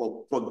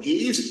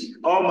forgives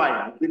all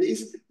my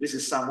iniquities. This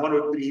is Psalm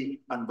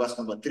 103 and verse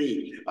number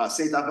 3.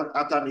 Say it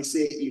after me,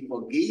 say, he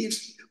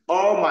forgives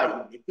all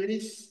my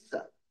iniquities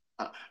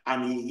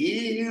and he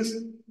heals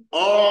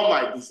all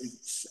my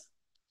diseases.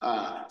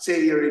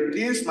 Say, he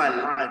redeems my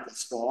life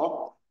as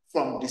far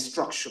from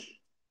destruction.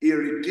 He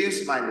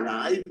redeems my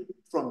life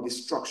from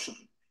destruction.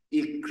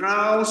 He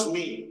crowns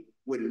me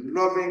with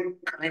loving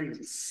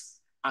kindness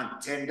and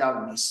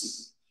tender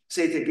mercy.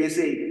 Say it again,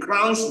 say, he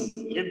crowns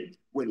me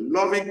with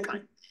loving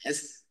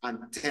kindness and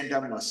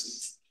tender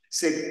mercies.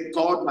 Say,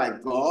 God, my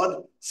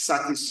God,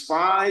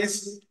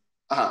 satisfies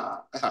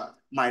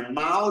my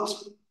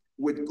mouth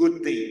with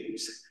good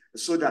things,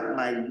 so that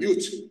my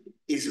youth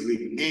is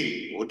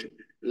renewed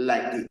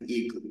like the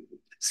eagle.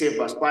 Say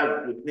verse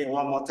 5 with me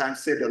one more time.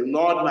 Say, the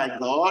Lord my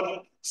God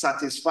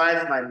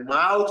satisfies my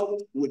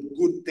mouth with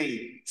good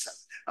things.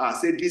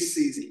 Say, this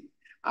season,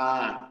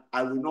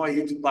 I will not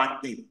eat bad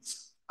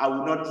things. I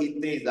will not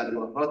eat things that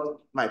will hurt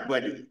my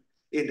body.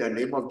 In the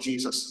name of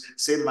Jesus,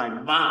 say, my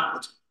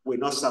mouth will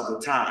not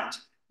sabotage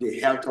the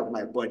health of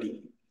my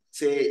body.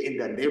 Say, in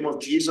the name of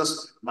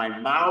Jesus, my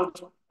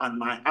mouth and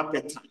my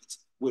appetite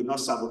will not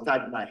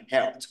sabotage my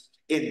health.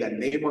 In the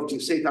name of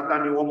Jesus, say it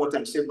after me one more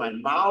time. Say, my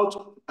mouth,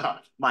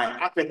 my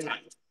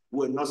appetite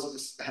will not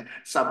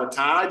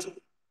sabotage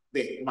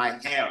my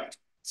health.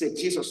 Say,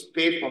 Jesus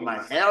paid for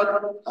my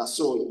health,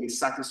 so he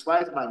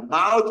satisfies my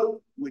mouth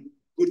with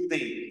good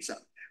things.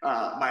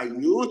 My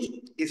youth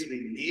is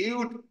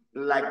renewed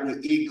like the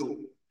eagle.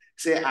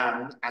 Say,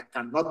 I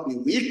cannot be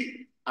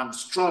weak. I'm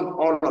strong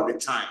all of the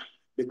time,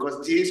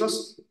 because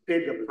Jesus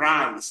paid the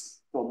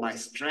price for my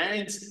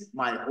strength,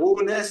 my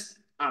wholeness,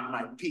 and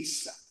my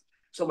peace.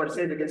 Somebody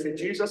say it again. Say,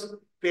 Jesus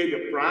paid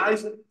the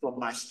price for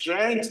my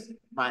strength,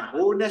 my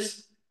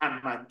wholeness,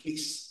 and my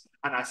peace.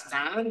 And I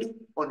stand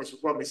on his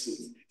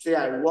promises. Say,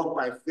 I walk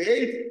by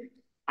faith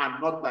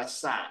and not by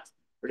sight.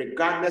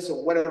 Regardless of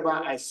whatever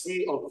I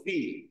see or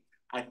feel,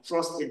 I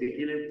trust in the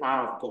healing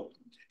power of God.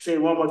 Say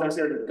one more time.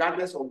 Say,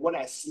 regardless of what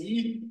I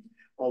see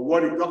or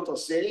what the doctor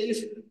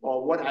says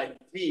or what I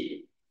feel,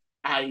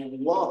 I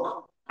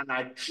walk and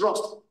I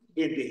trust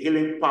in the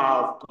healing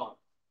power of God.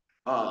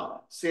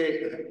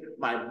 Say,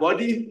 my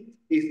body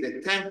is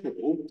the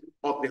temple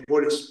of the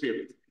Holy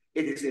Spirit.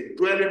 It is a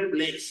dwelling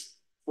place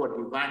for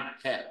divine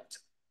health.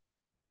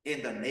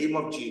 In the name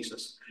of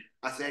Jesus.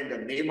 I say, in the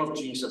name of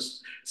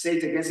Jesus. Say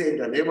it again. Say, in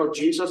the name of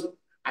Jesus,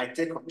 I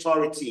take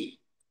authority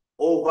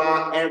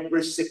over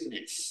every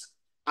sickness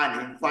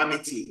and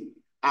infirmity.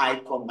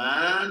 I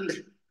command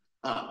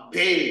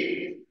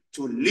pain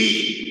to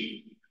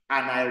leave,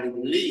 and I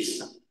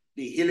release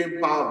the healing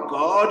power of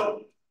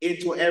God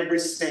into every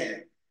cell,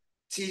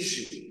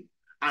 tissue,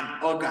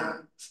 and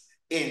organs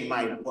in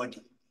my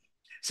body.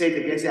 Say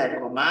it again. Say, I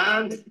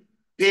command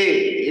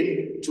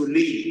pain to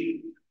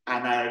leave,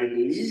 and I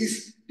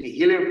release the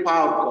healing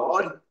power of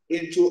God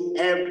into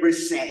every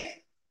cell,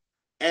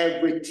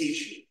 every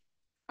tissue,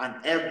 and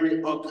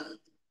every organ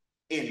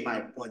in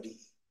my body.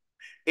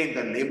 In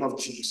the name of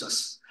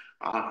Jesus,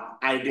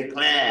 I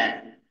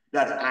declare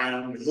that I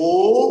am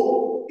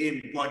whole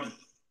in body,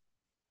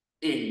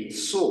 in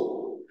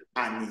soul,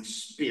 and in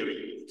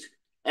spirit.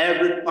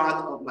 Every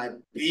part of my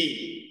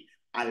being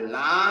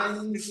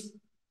aligns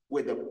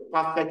with the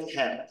perfect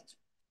health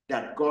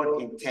that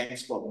God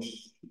intends for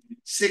me.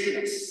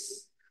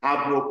 Sickness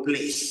have no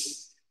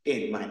place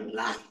in my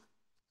life.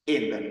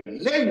 In the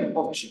name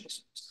of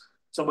Jesus.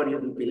 Somebody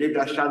who believe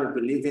that shall be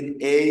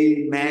believing.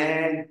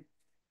 Amen.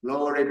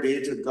 Glory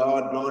be to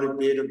God. Glory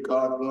be to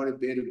God. Glory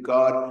be to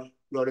God.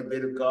 Glory be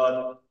to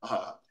God.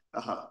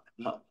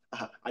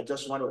 I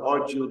just want to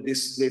urge you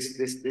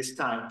this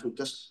time to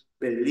just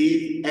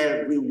believe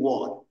every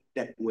word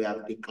that we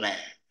have declared.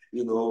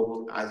 You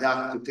know,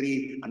 Isaiah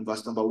 53 and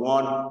verse number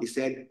 1, he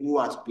said, who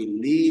has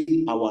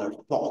believed our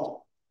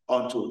report,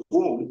 unto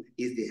whom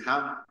is the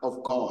hand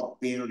of God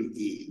being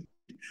revealed?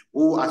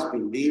 Who has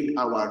believed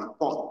our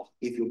report?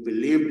 If you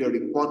believe the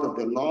report of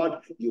the Lord,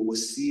 you will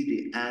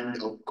see the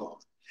hand of God.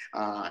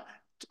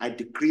 I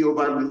decree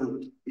over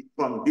you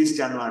from this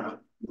January,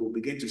 you will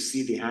begin to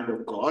see the hand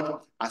of God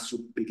as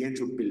you begin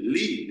to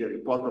believe the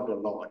report of the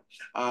Lord.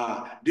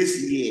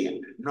 This year,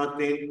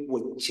 nothing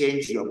will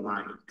change your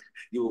mind.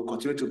 You will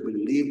continue to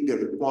believe the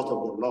report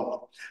of the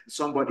Lord.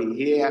 Somebody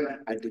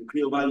here, I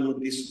decree over you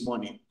this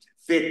morning,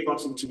 faith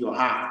comes into your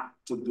heart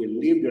to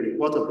believe the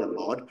report of the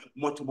Lord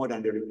much more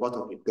than the report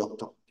of the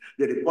doctor.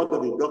 The report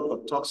of the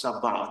doctor talks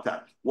about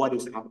what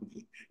is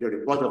happening. The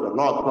report of the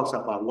Lord talks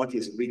about what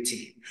is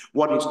written.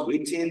 What is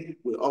written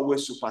will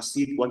always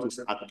supersede what is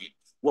happening.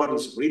 What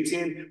is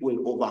written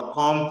will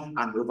overcome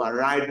and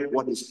override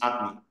what is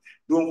happening.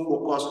 Don't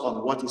focus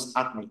on what is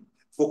happening.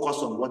 Focus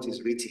on what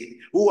is written.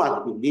 Who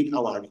has believed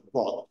our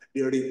report?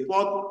 The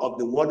report of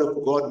the word of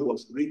God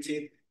was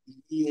written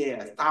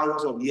years,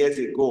 thousands of years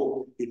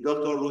ago. The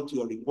doctor wrote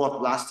your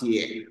report last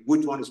year.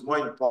 Which one is more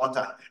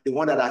important? The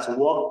one that has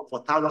worked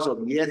for thousands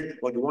of years,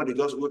 or the one they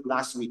just wrote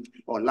last week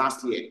or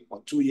last year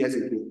or 2 years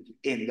ago?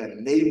 In the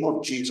name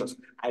of Jesus,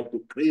 I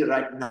decree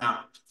right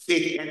now,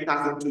 faith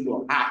enters into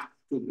your heart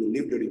to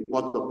believe the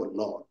report of the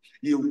Lord.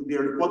 The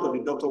report of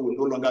the doctor will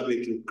no longer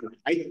make you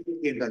cry.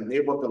 In the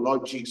name of the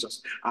Lord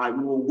Jesus,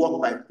 you will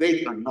walk by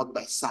faith and not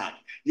by sight.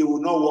 You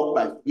will not walk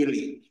by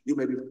feeling. You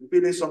may be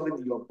feeling something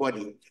in your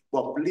body,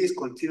 but please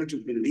continue to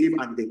believe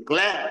and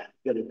declare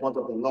the report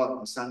of the Lord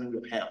concerning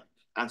your health.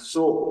 And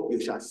so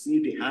you shall see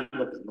the hand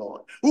of the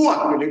Lord. Who has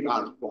believed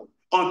our report?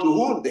 Unto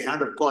whom the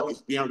hand of God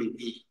is being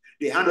revealed.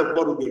 The hand of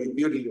God will be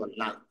revealed in your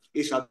life.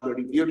 It shall be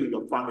revealed in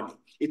your family.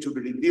 It will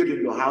be revealed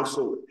in your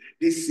household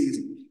this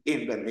season.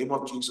 In the name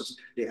of Jesus,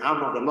 the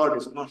hand of the Lord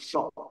is not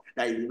short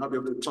that He will not be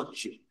able to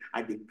touch you.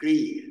 I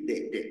decree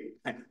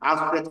the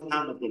outstretched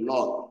hand of the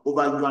Lord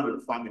over you and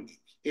your family.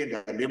 In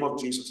the name of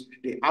Jesus,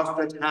 the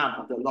outstretched hand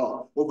of the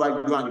Lord over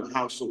you and your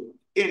household.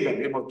 In the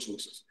name of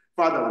Jesus,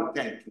 Father, we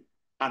thank you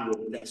and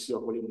we bless your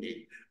holy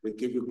name. We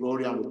give you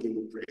glory and we give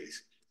you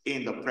praise.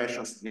 In the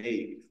precious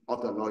name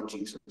of the Lord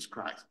Jesus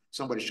Christ.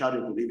 Somebody shout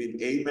it, believe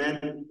it.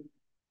 Amen.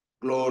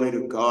 Glory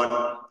to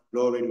God,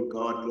 glory to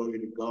God, glory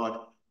to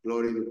God,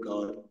 glory to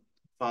God.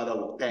 Father,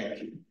 we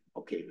thank you.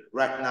 Okay,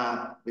 right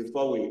now,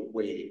 before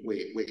we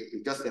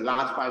just the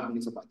last 5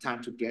 minutes of our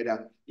time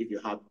together, if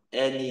you have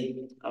any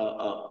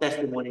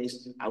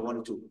testimonies, I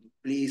want you to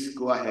please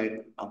go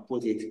ahead and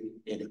put it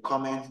in the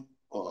comment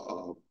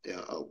or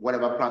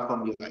whatever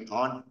platform you are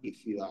on.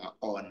 If you are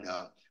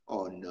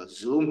on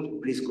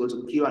Zoom, please go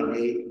to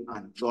Q&A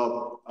and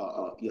drop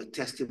your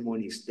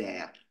testimonies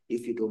there.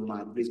 If you don't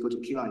mind, please go to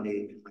Q&A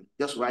and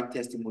just write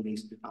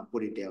testimonies and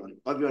put it there. On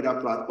every other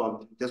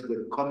platform, just go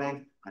to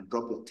comment and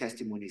drop your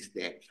testimonies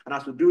there. And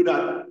as we do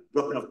that,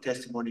 dropping of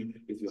testimony,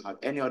 if you have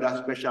any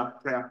other special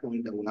prayer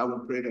point that we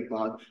haven't prayed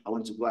about, I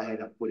want to go ahead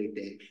and put it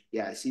there.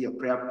 Yeah, I see your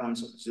prayer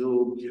points on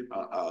Zoom,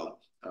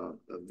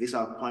 visa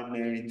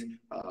appointment,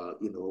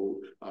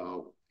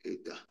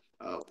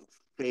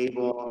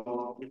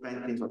 favor,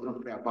 different things. We're going to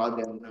pray about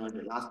them now in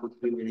the last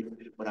 3 minutes.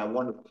 But I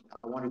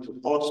wanted to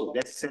also,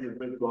 let's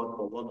celebrate God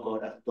for what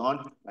God has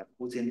done by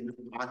putting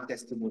our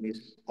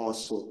testimonies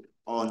also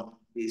on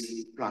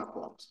these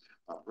platforms.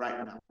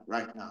 Right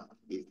now,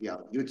 if you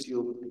have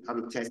YouTube, you have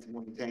a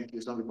testimony, thank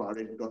you. Some people are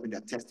already dropping their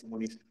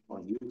testimonies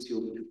on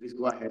YouTube. Please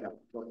go ahead and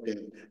drop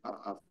them.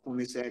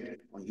 Kumi said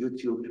on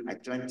YouTube, I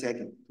joined tech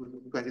in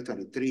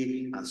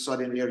 2023 and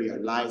suddenly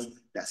realized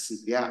that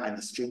severe and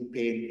extreme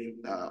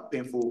pain,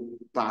 painful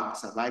back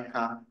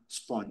cervical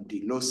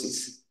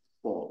spondylosis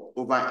for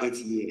over 8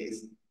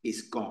 years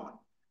is gone.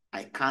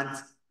 I can't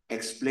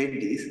explain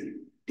this.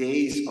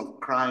 Days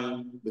of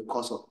crying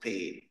because of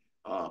pain.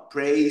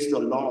 Praise the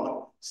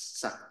Lord.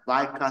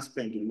 Cervical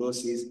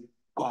spondylosis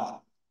gone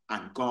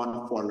and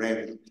gone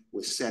forever.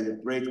 We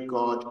celebrate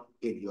God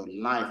in your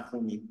life,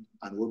 Fumi,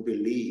 and we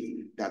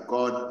believe that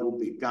God who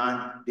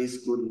began this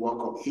good work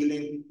of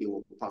healing, He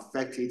will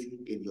perfect it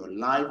in your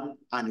life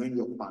and in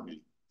your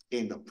family.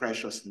 In the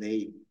precious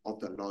name of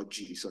the Lord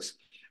Jesus.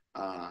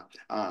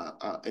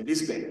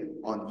 Elizabeth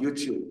on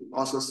YouTube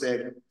also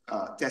said,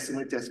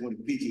 testimony,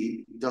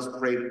 PG just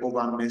prayed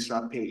over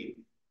menstrual pain.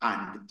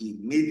 And I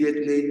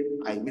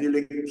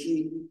immediately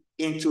keyed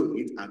into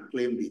it and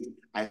claimed it.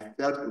 I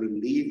felt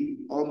relief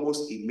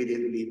almost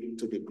immediately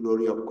to the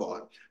glory of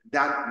God.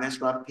 That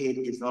menstrual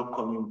pain is not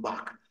coming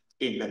back.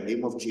 In the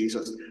name of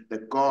Jesus, the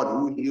God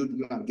who healed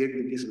you and gave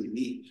you this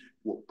relief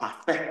will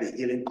perfect the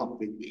healing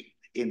completely.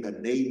 In the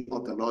name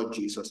of the Lord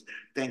Jesus.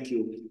 Thank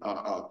you,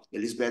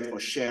 Elizabeth, for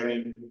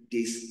sharing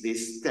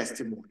this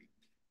testimony.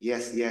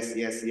 Yes.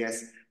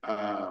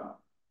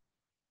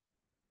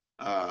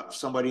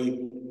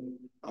 Somebody,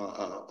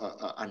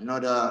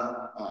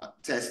 another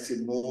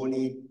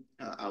testimony.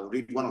 I'll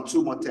read 1 or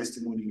 2 more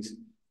testimonies.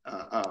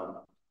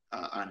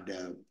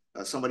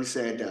 Somebody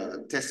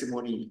said,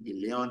 testimony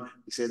in Leon,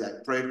 he said,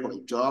 I prayed for a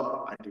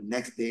job, and the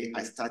next day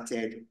I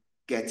started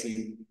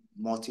getting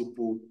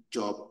multiple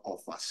job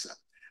offers.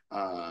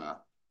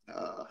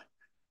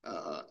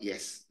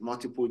 Yes,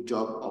 multiple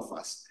job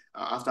offers.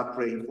 After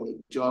praying for a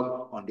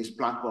job on this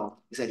platform,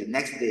 he said the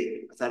next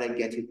day I started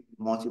getting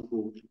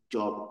multiple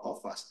job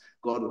offers.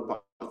 God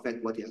will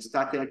perfect what He has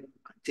started,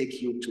 and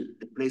take you to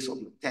the place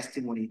of your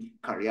testimony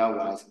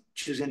career-wise,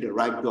 choosing the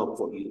right job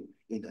for you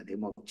in the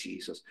name of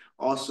Jesus.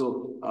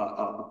 Also,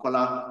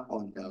 Bukola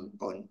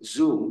on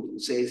Zoom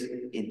says,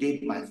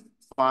 indeed, my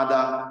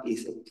Father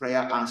is a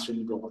prayer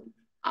answering God.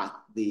 At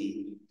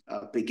the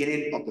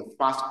beginning of the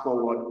fast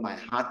forward, my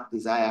heart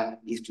desire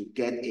is to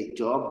get a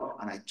job,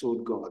 and I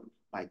told God,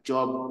 my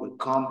job will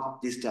come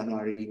this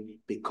January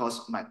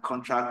because my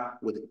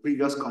contract with the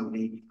previous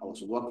company I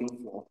was working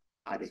for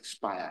had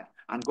expired.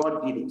 And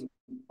God did it.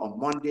 On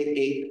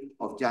Monday,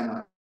 8th of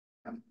January,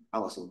 I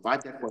was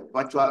invited for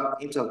a virtual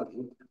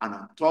interview, and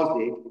on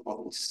Thursday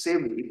of the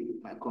same week,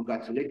 my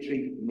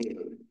congratulatory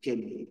mail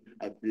came in.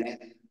 I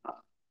blessed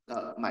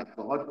my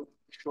God.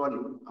 Surely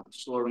I'm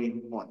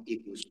soaring on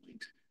eagle's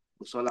wings.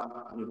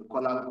 God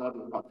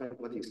will perfect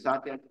what he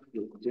started. He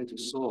will continue to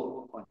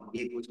soar on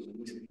eagle's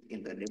wings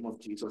in the name of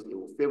Jesus. He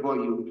will favor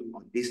you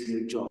on this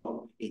new job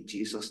in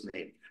Jesus'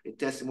 name. The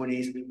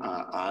testimonies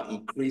are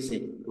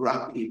increasing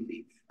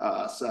rapidly.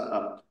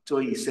 So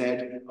he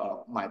said,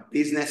 my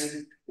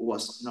business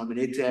was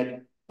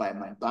nominated by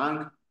my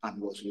bank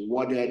and was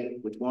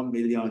rewarded with 1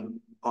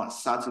 million on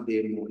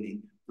Saturday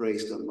morning.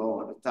 Praise the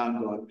Lord.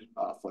 Thank God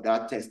for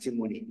that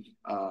testimony.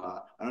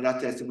 Another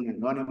testimony,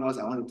 anonymous.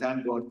 I want to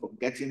thank God for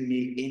getting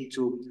me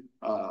into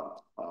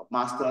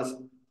master's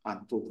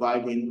and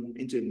providing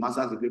into a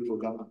master's degree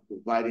program and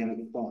providing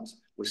the funds.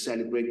 We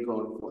celebrate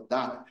God for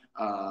that.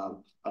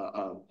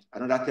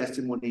 Another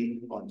testimony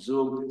on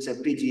Zoom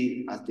said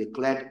PG has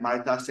declared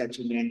marital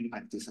settlement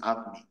and it is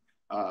happening.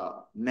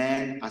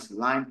 Men has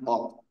lined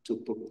up to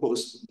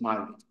propose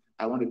marriage.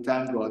 I want to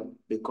thank God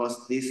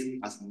because this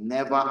has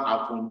never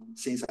happened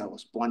since I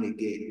was born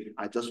again.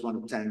 I just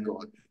want to thank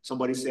God.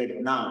 Somebody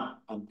said, now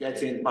I'm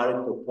getting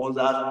marriage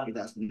proposals. It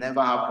has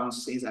never happened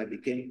since I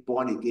became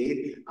born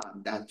again.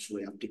 And that's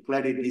why I've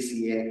declared it this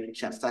year.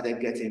 She has started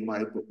getting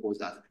marriage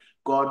proposals.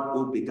 God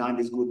who began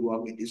this good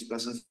work in this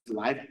person's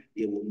life,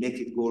 he will make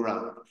it go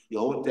round.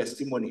 Your own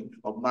testimony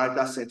of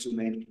marital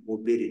settlement will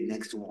be the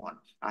next one.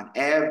 And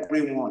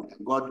everyone,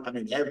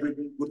 every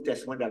good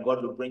testimony that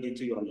God will bring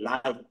into your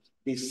life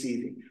this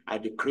season, I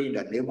decree in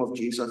the name of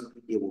Jesus,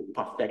 he will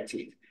perfect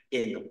it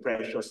in the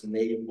precious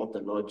name of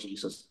the Lord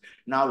Jesus.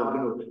 Now we're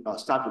going to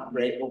start to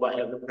pray over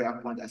every prayer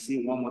point. I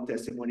see one more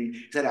testimony.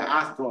 He said, I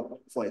asked God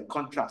for a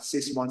contract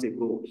 6 months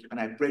ago, and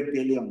I prayed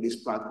daily on this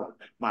platform.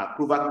 My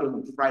approval came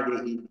on Friday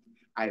evening.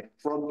 I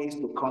promised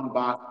to come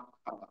back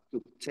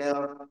to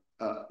tell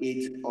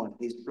it on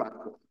this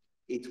platform.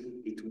 It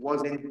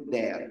wasn't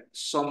there.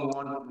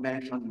 Someone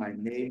mentioned my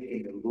name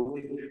in the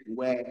room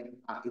where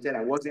he said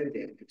I wasn't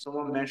there.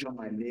 Someone mentioned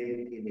my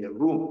name in a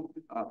room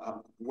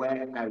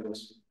where I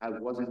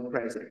wasn't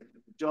present.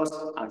 Just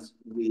as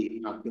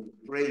we have been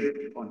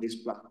praying on this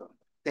platform.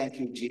 Thank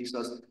you,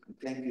 Jesus, and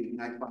thank you,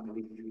 Ignite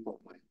family, for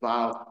my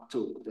vow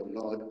to the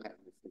Lord. I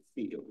will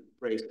fulfill.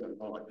 Praise the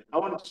Lord. I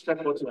want to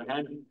stretch out your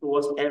hand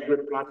towards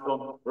every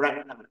platform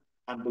right now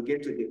and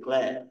begin to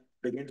declare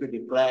in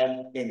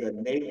the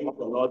name of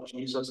the Lord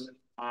Jesus,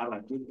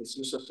 that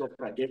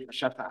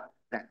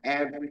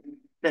every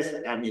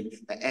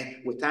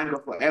we thank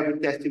God for every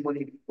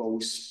testimony, but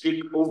we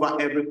speak over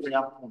every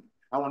prayer point.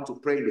 I want to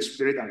pray in the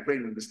spirit and pray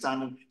in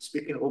understanding,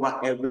 speaking over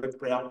every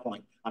prayer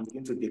point and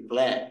begin to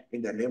declare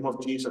in the name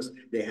of Jesus,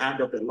 the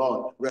hand of the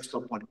Lord rest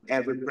upon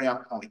every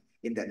prayer point.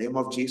 In the name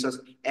of Jesus,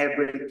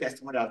 every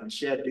testimony that has been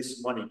shared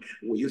this morning,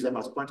 we use them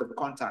as point of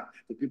contact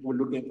to people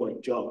looking for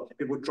a job,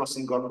 people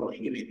trusting God for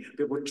healing,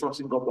 people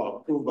trusting God for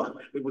approval,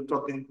 people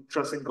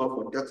trusting God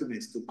for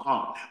documents to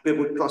come,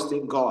 people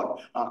trusting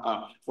God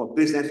for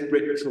business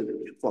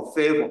breakthrough, for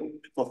favor,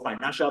 for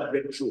financial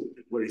breakthrough.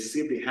 We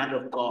receive the hand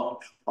of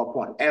God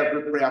upon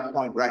every prayer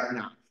point right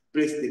now.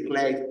 Please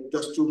declare,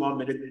 just 2 more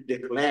minutes,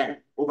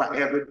 declare over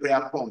every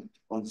prayer point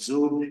on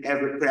Zoom,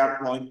 every prayer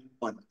point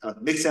on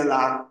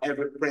MixLR,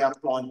 every prayer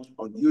point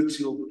on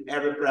YouTube,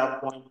 every prayer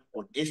point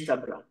on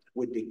Instagram.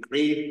 We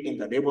decree in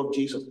the name of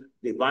Jesus,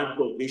 divine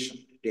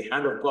provision. The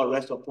hand of God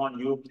rests upon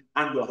you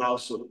and your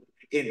household.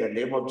 In the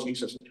name of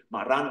Jesus.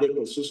 Marande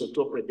kosuso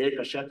to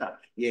predeka shata.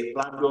 Ye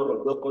plando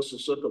rodoko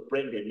susoto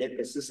prende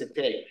neke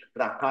sisete.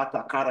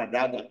 Rakata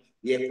karadaga.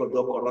 Ye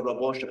kodoko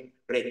rodobosha.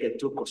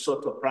 Reketuko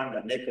soto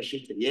pranda neke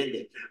shite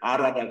yende.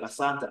 Aradaga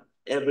santa.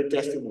 Every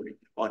testimony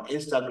on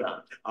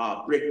Instagram,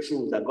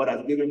 breakthroughs that God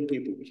has given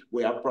people,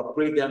 we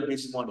appropriate them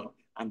this morning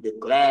and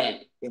declare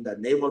in the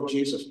name of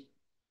Jesus.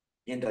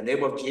 In the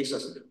name of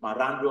Jesus,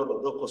 Marando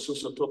Rodoko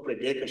Susoto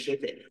Predeka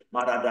Shete,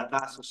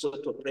 Maradaka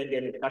Susoto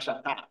Prende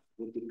Kashata.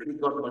 We decree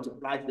God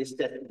multiply this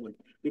testimony.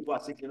 People are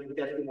seeking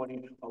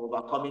testimony of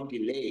overcoming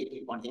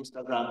delay on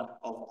Instagram,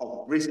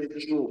 of breathing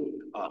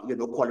through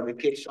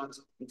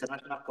qualifications,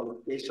 international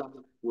qualifications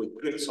with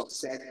great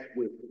success.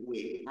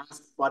 We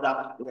ask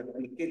Father to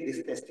replicate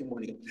this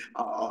testimony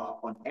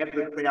on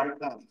every prayer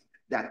point.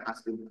 that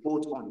has been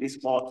put on this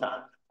altar,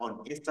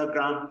 on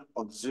Instagram,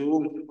 on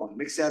Zoom, on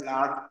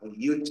MixLR, on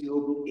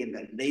YouTube, in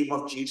the name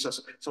of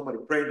Jesus. Somebody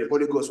pray in the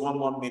Holy Ghost 1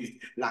 more minute.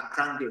 La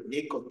Krande,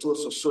 Neko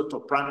Toso Soto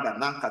Pranda,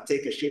 Nanka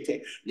Take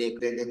Shite,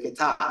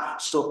 Leketa,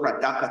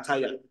 Sopra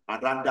Dakataya,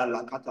 Aranda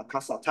Lakata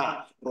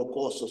Kasata,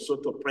 Rokoso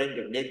Soto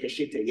Prende, Neke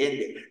Shite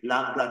Yende,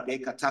 Lambra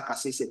Dekataka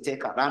Sise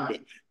Teka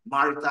Rande,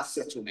 marital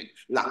settlement,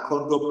 La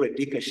Kondo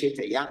Predika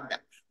Shite Yanda,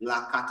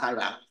 La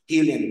Kataya,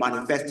 healing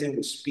manifesting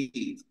with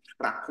speed.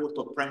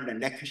 Rakoto prende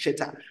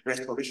nekeshita,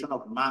 restoration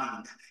of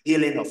mind,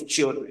 healing of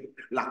children.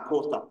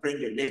 Lakota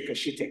prende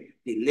nekeshite,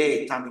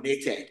 delay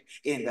terminated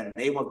in the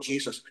name of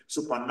Jesus.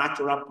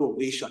 Supernatural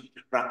provision.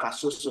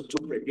 Rakasoso tu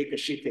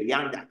predikeshite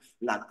yanda,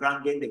 la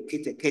grande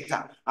nekite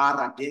keta,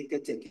 ara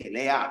dekete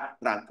kelea,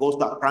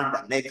 rakota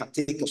pranda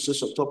nekatika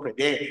suso to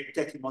prede.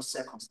 30 more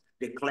seconds.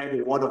 Declare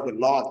the word of the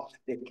Lord.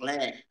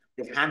 Declare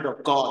the hand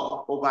of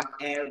God over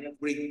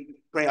every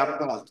prayer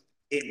point.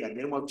 In the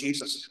name of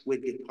Jesus, we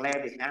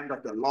declare the hand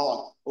of the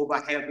Lord over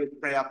every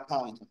prayer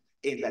point.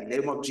 In the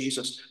name of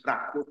Jesus,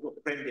 Rakoto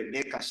prende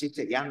neka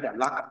shite yanda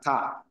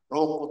lakata,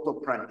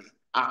 rokoto prende,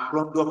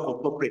 akrondo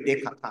koto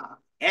prende kata,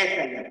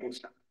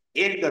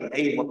 in the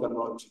name of the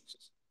Lord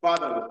Jesus.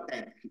 Father, we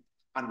thank you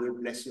and we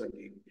bless your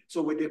name.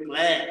 So we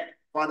declare,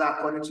 Father,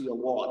 according to your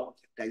word,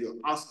 that your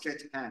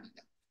outstretched hand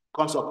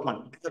comes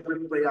upon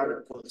every prayer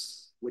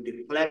request. We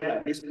declare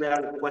that these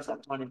prayer requests are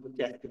turned into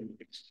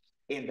testimonies.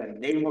 In the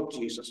name of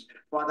Jesus,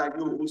 Father,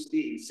 you who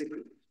stay in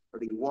secret,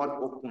 reward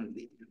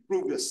openly.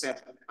 Prove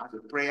yourself as a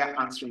prayer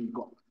answering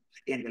God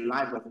in the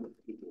life of the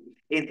people.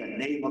 In the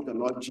name of the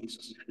Lord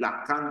Jesus, we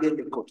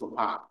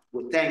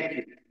thank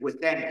you, we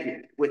thank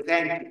you, we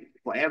thank you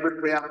for every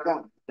prayer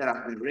point that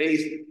has been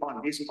raised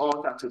on this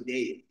altar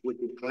today. We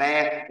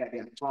declare that they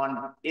are turned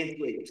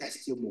into a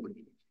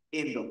testimony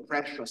in the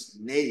precious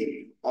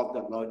name of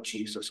the Lord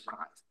Jesus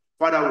Christ.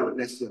 Father, we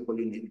bless your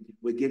holy name.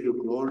 We give you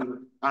glory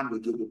and we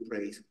give you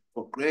praise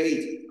for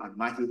great and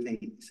mighty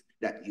things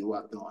that you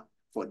have done.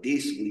 For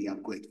this, we are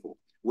grateful.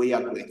 We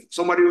are grateful.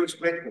 Somebody who is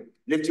grateful,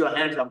 lift your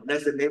hands and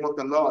bless the name of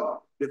the Lord.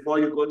 Before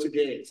you go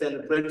today,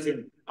 celebrate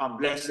him and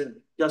bless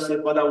him. Just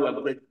say, Father, we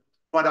are grateful.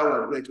 Father, we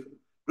are grateful.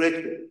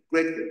 Grateful,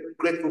 grateful,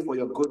 grateful for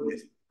your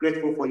goodness.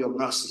 Grateful for your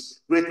mercy.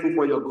 Grateful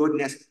for your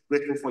goodness.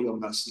 Grateful for your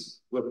mercy.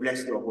 We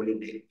bless your holy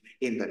name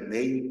in the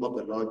name of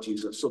the Lord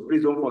Jesus. So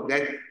please don't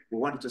forget, we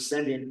want to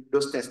send in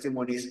those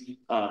testimonies,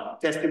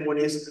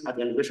 testimonies at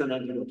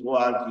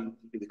elevationng.org.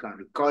 You can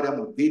record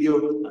them on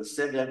video and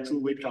send them through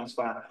way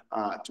transfer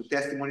to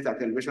testimonies at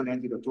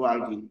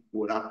elevationng.org.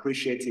 We'll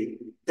appreciate it.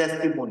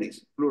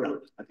 Testimonies, plural,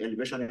 at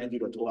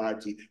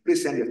elevationng.org.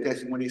 Please send your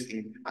testimonies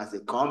in as they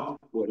come.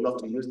 We would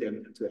love to use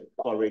them to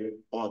encourage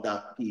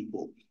other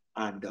people.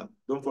 And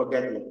don't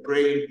forget, we're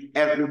praying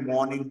every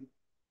morning.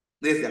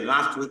 This is the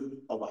last week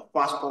of our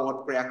Fast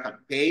Forward prayer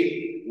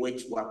campaign,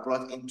 which we are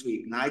brought into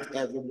Ignite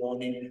every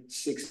morning,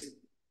 6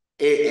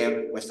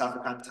 a.m. West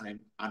African time,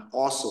 and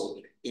also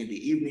in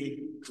the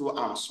evening through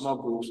our small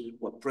groups.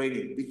 We're praying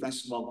in different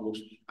small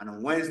groups, and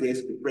on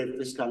Wednesdays we pray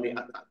physically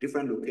at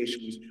different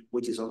locations,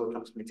 which is also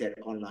transmitted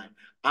online.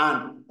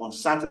 And on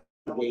Saturday,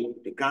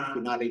 the grand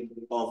finale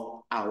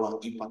of our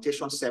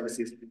impartation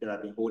services that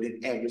I've been holding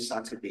every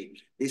Saturday.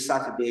 This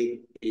Saturday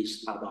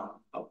is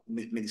about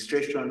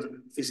ministrations,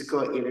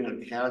 physical healing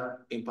and health,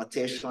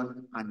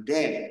 impartation, and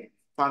then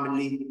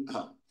family,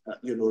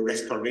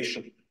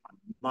 restoration,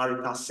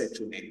 marital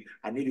settlement.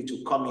 I need you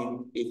to come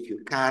in, if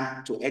you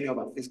can, to any of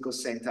our physical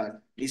centers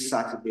this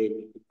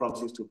Saturday. It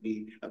promises to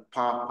be a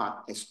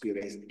power-packed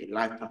experience, a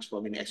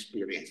life-transforming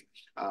experience.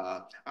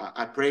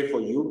 I pray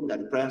for you that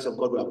the presence of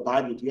God will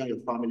abide with you and your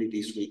family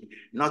this week.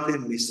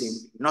 Nothing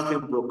missing, nothing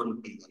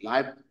broken in your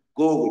life.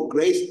 Go with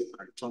grace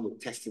and return with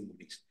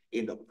testimonies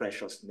in the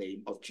precious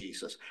name of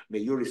Jesus. May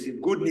you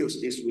receive good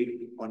news this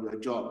week on your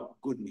job.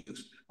 Good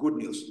news, good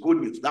news, good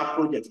news. That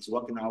project is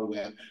working out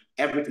well.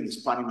 Everything is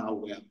panning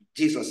out well.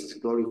 Jesus is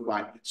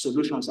glorified.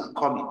 Solutions are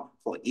coming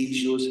for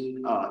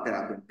issues that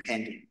have been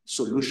pending.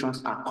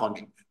 Solutions are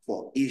coming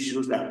for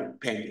issues that have been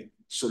pending.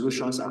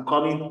 Solutions are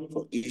coming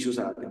for issues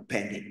that have been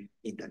pending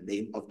in the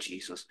name of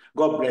Jesus.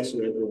 God bless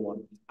you,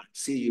 everyone. And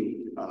see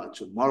you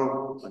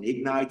tomorrow on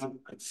Ignite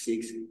at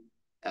 6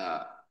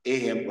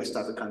 a.m. West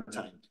African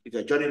time. If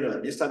you're joining us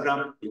on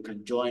Instagram, you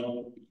can join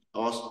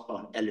us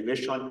on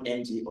Elevation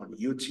NG on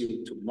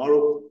YouTube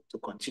tomorrow to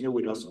continue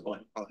with us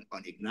on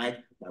Ignite.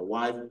 My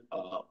wife,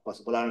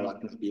 Pastor Godman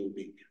Akinlabi, will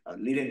be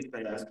leading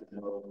prayers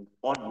tomorrow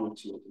on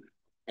YouTube.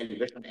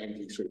 Elevation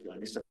NG, so if you're on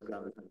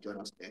Instagram, you can join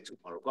us there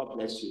tomorrow. God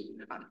bless you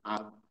and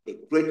have a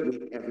great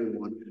week,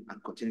 everyone,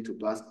 and continue to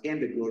bask in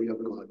the glory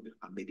of God.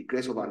 And may the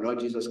grace of our Lord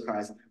Jesus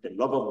Christ, the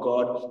love of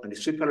God, and the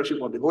sweet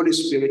fellowship of the Holy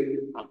Spirit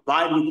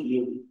abide with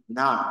you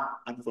now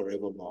and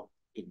forevermore.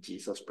 In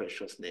Jesus'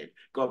 precious name.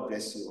 God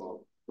bless you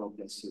all. God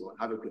bless you all.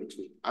 Have a great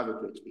week. Have a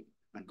great week.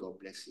 And God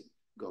bless you.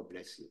 God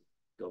bless you.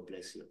 God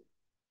bless you.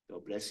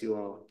 God bless you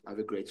all. Have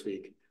a great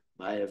week.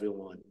 Bye,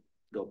 everyone.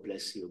 God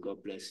bless you.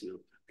 God bless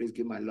you. Please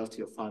give my love to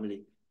your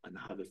family and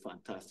have a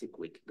fantastic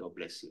week. God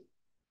bless you.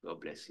 God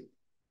bless you.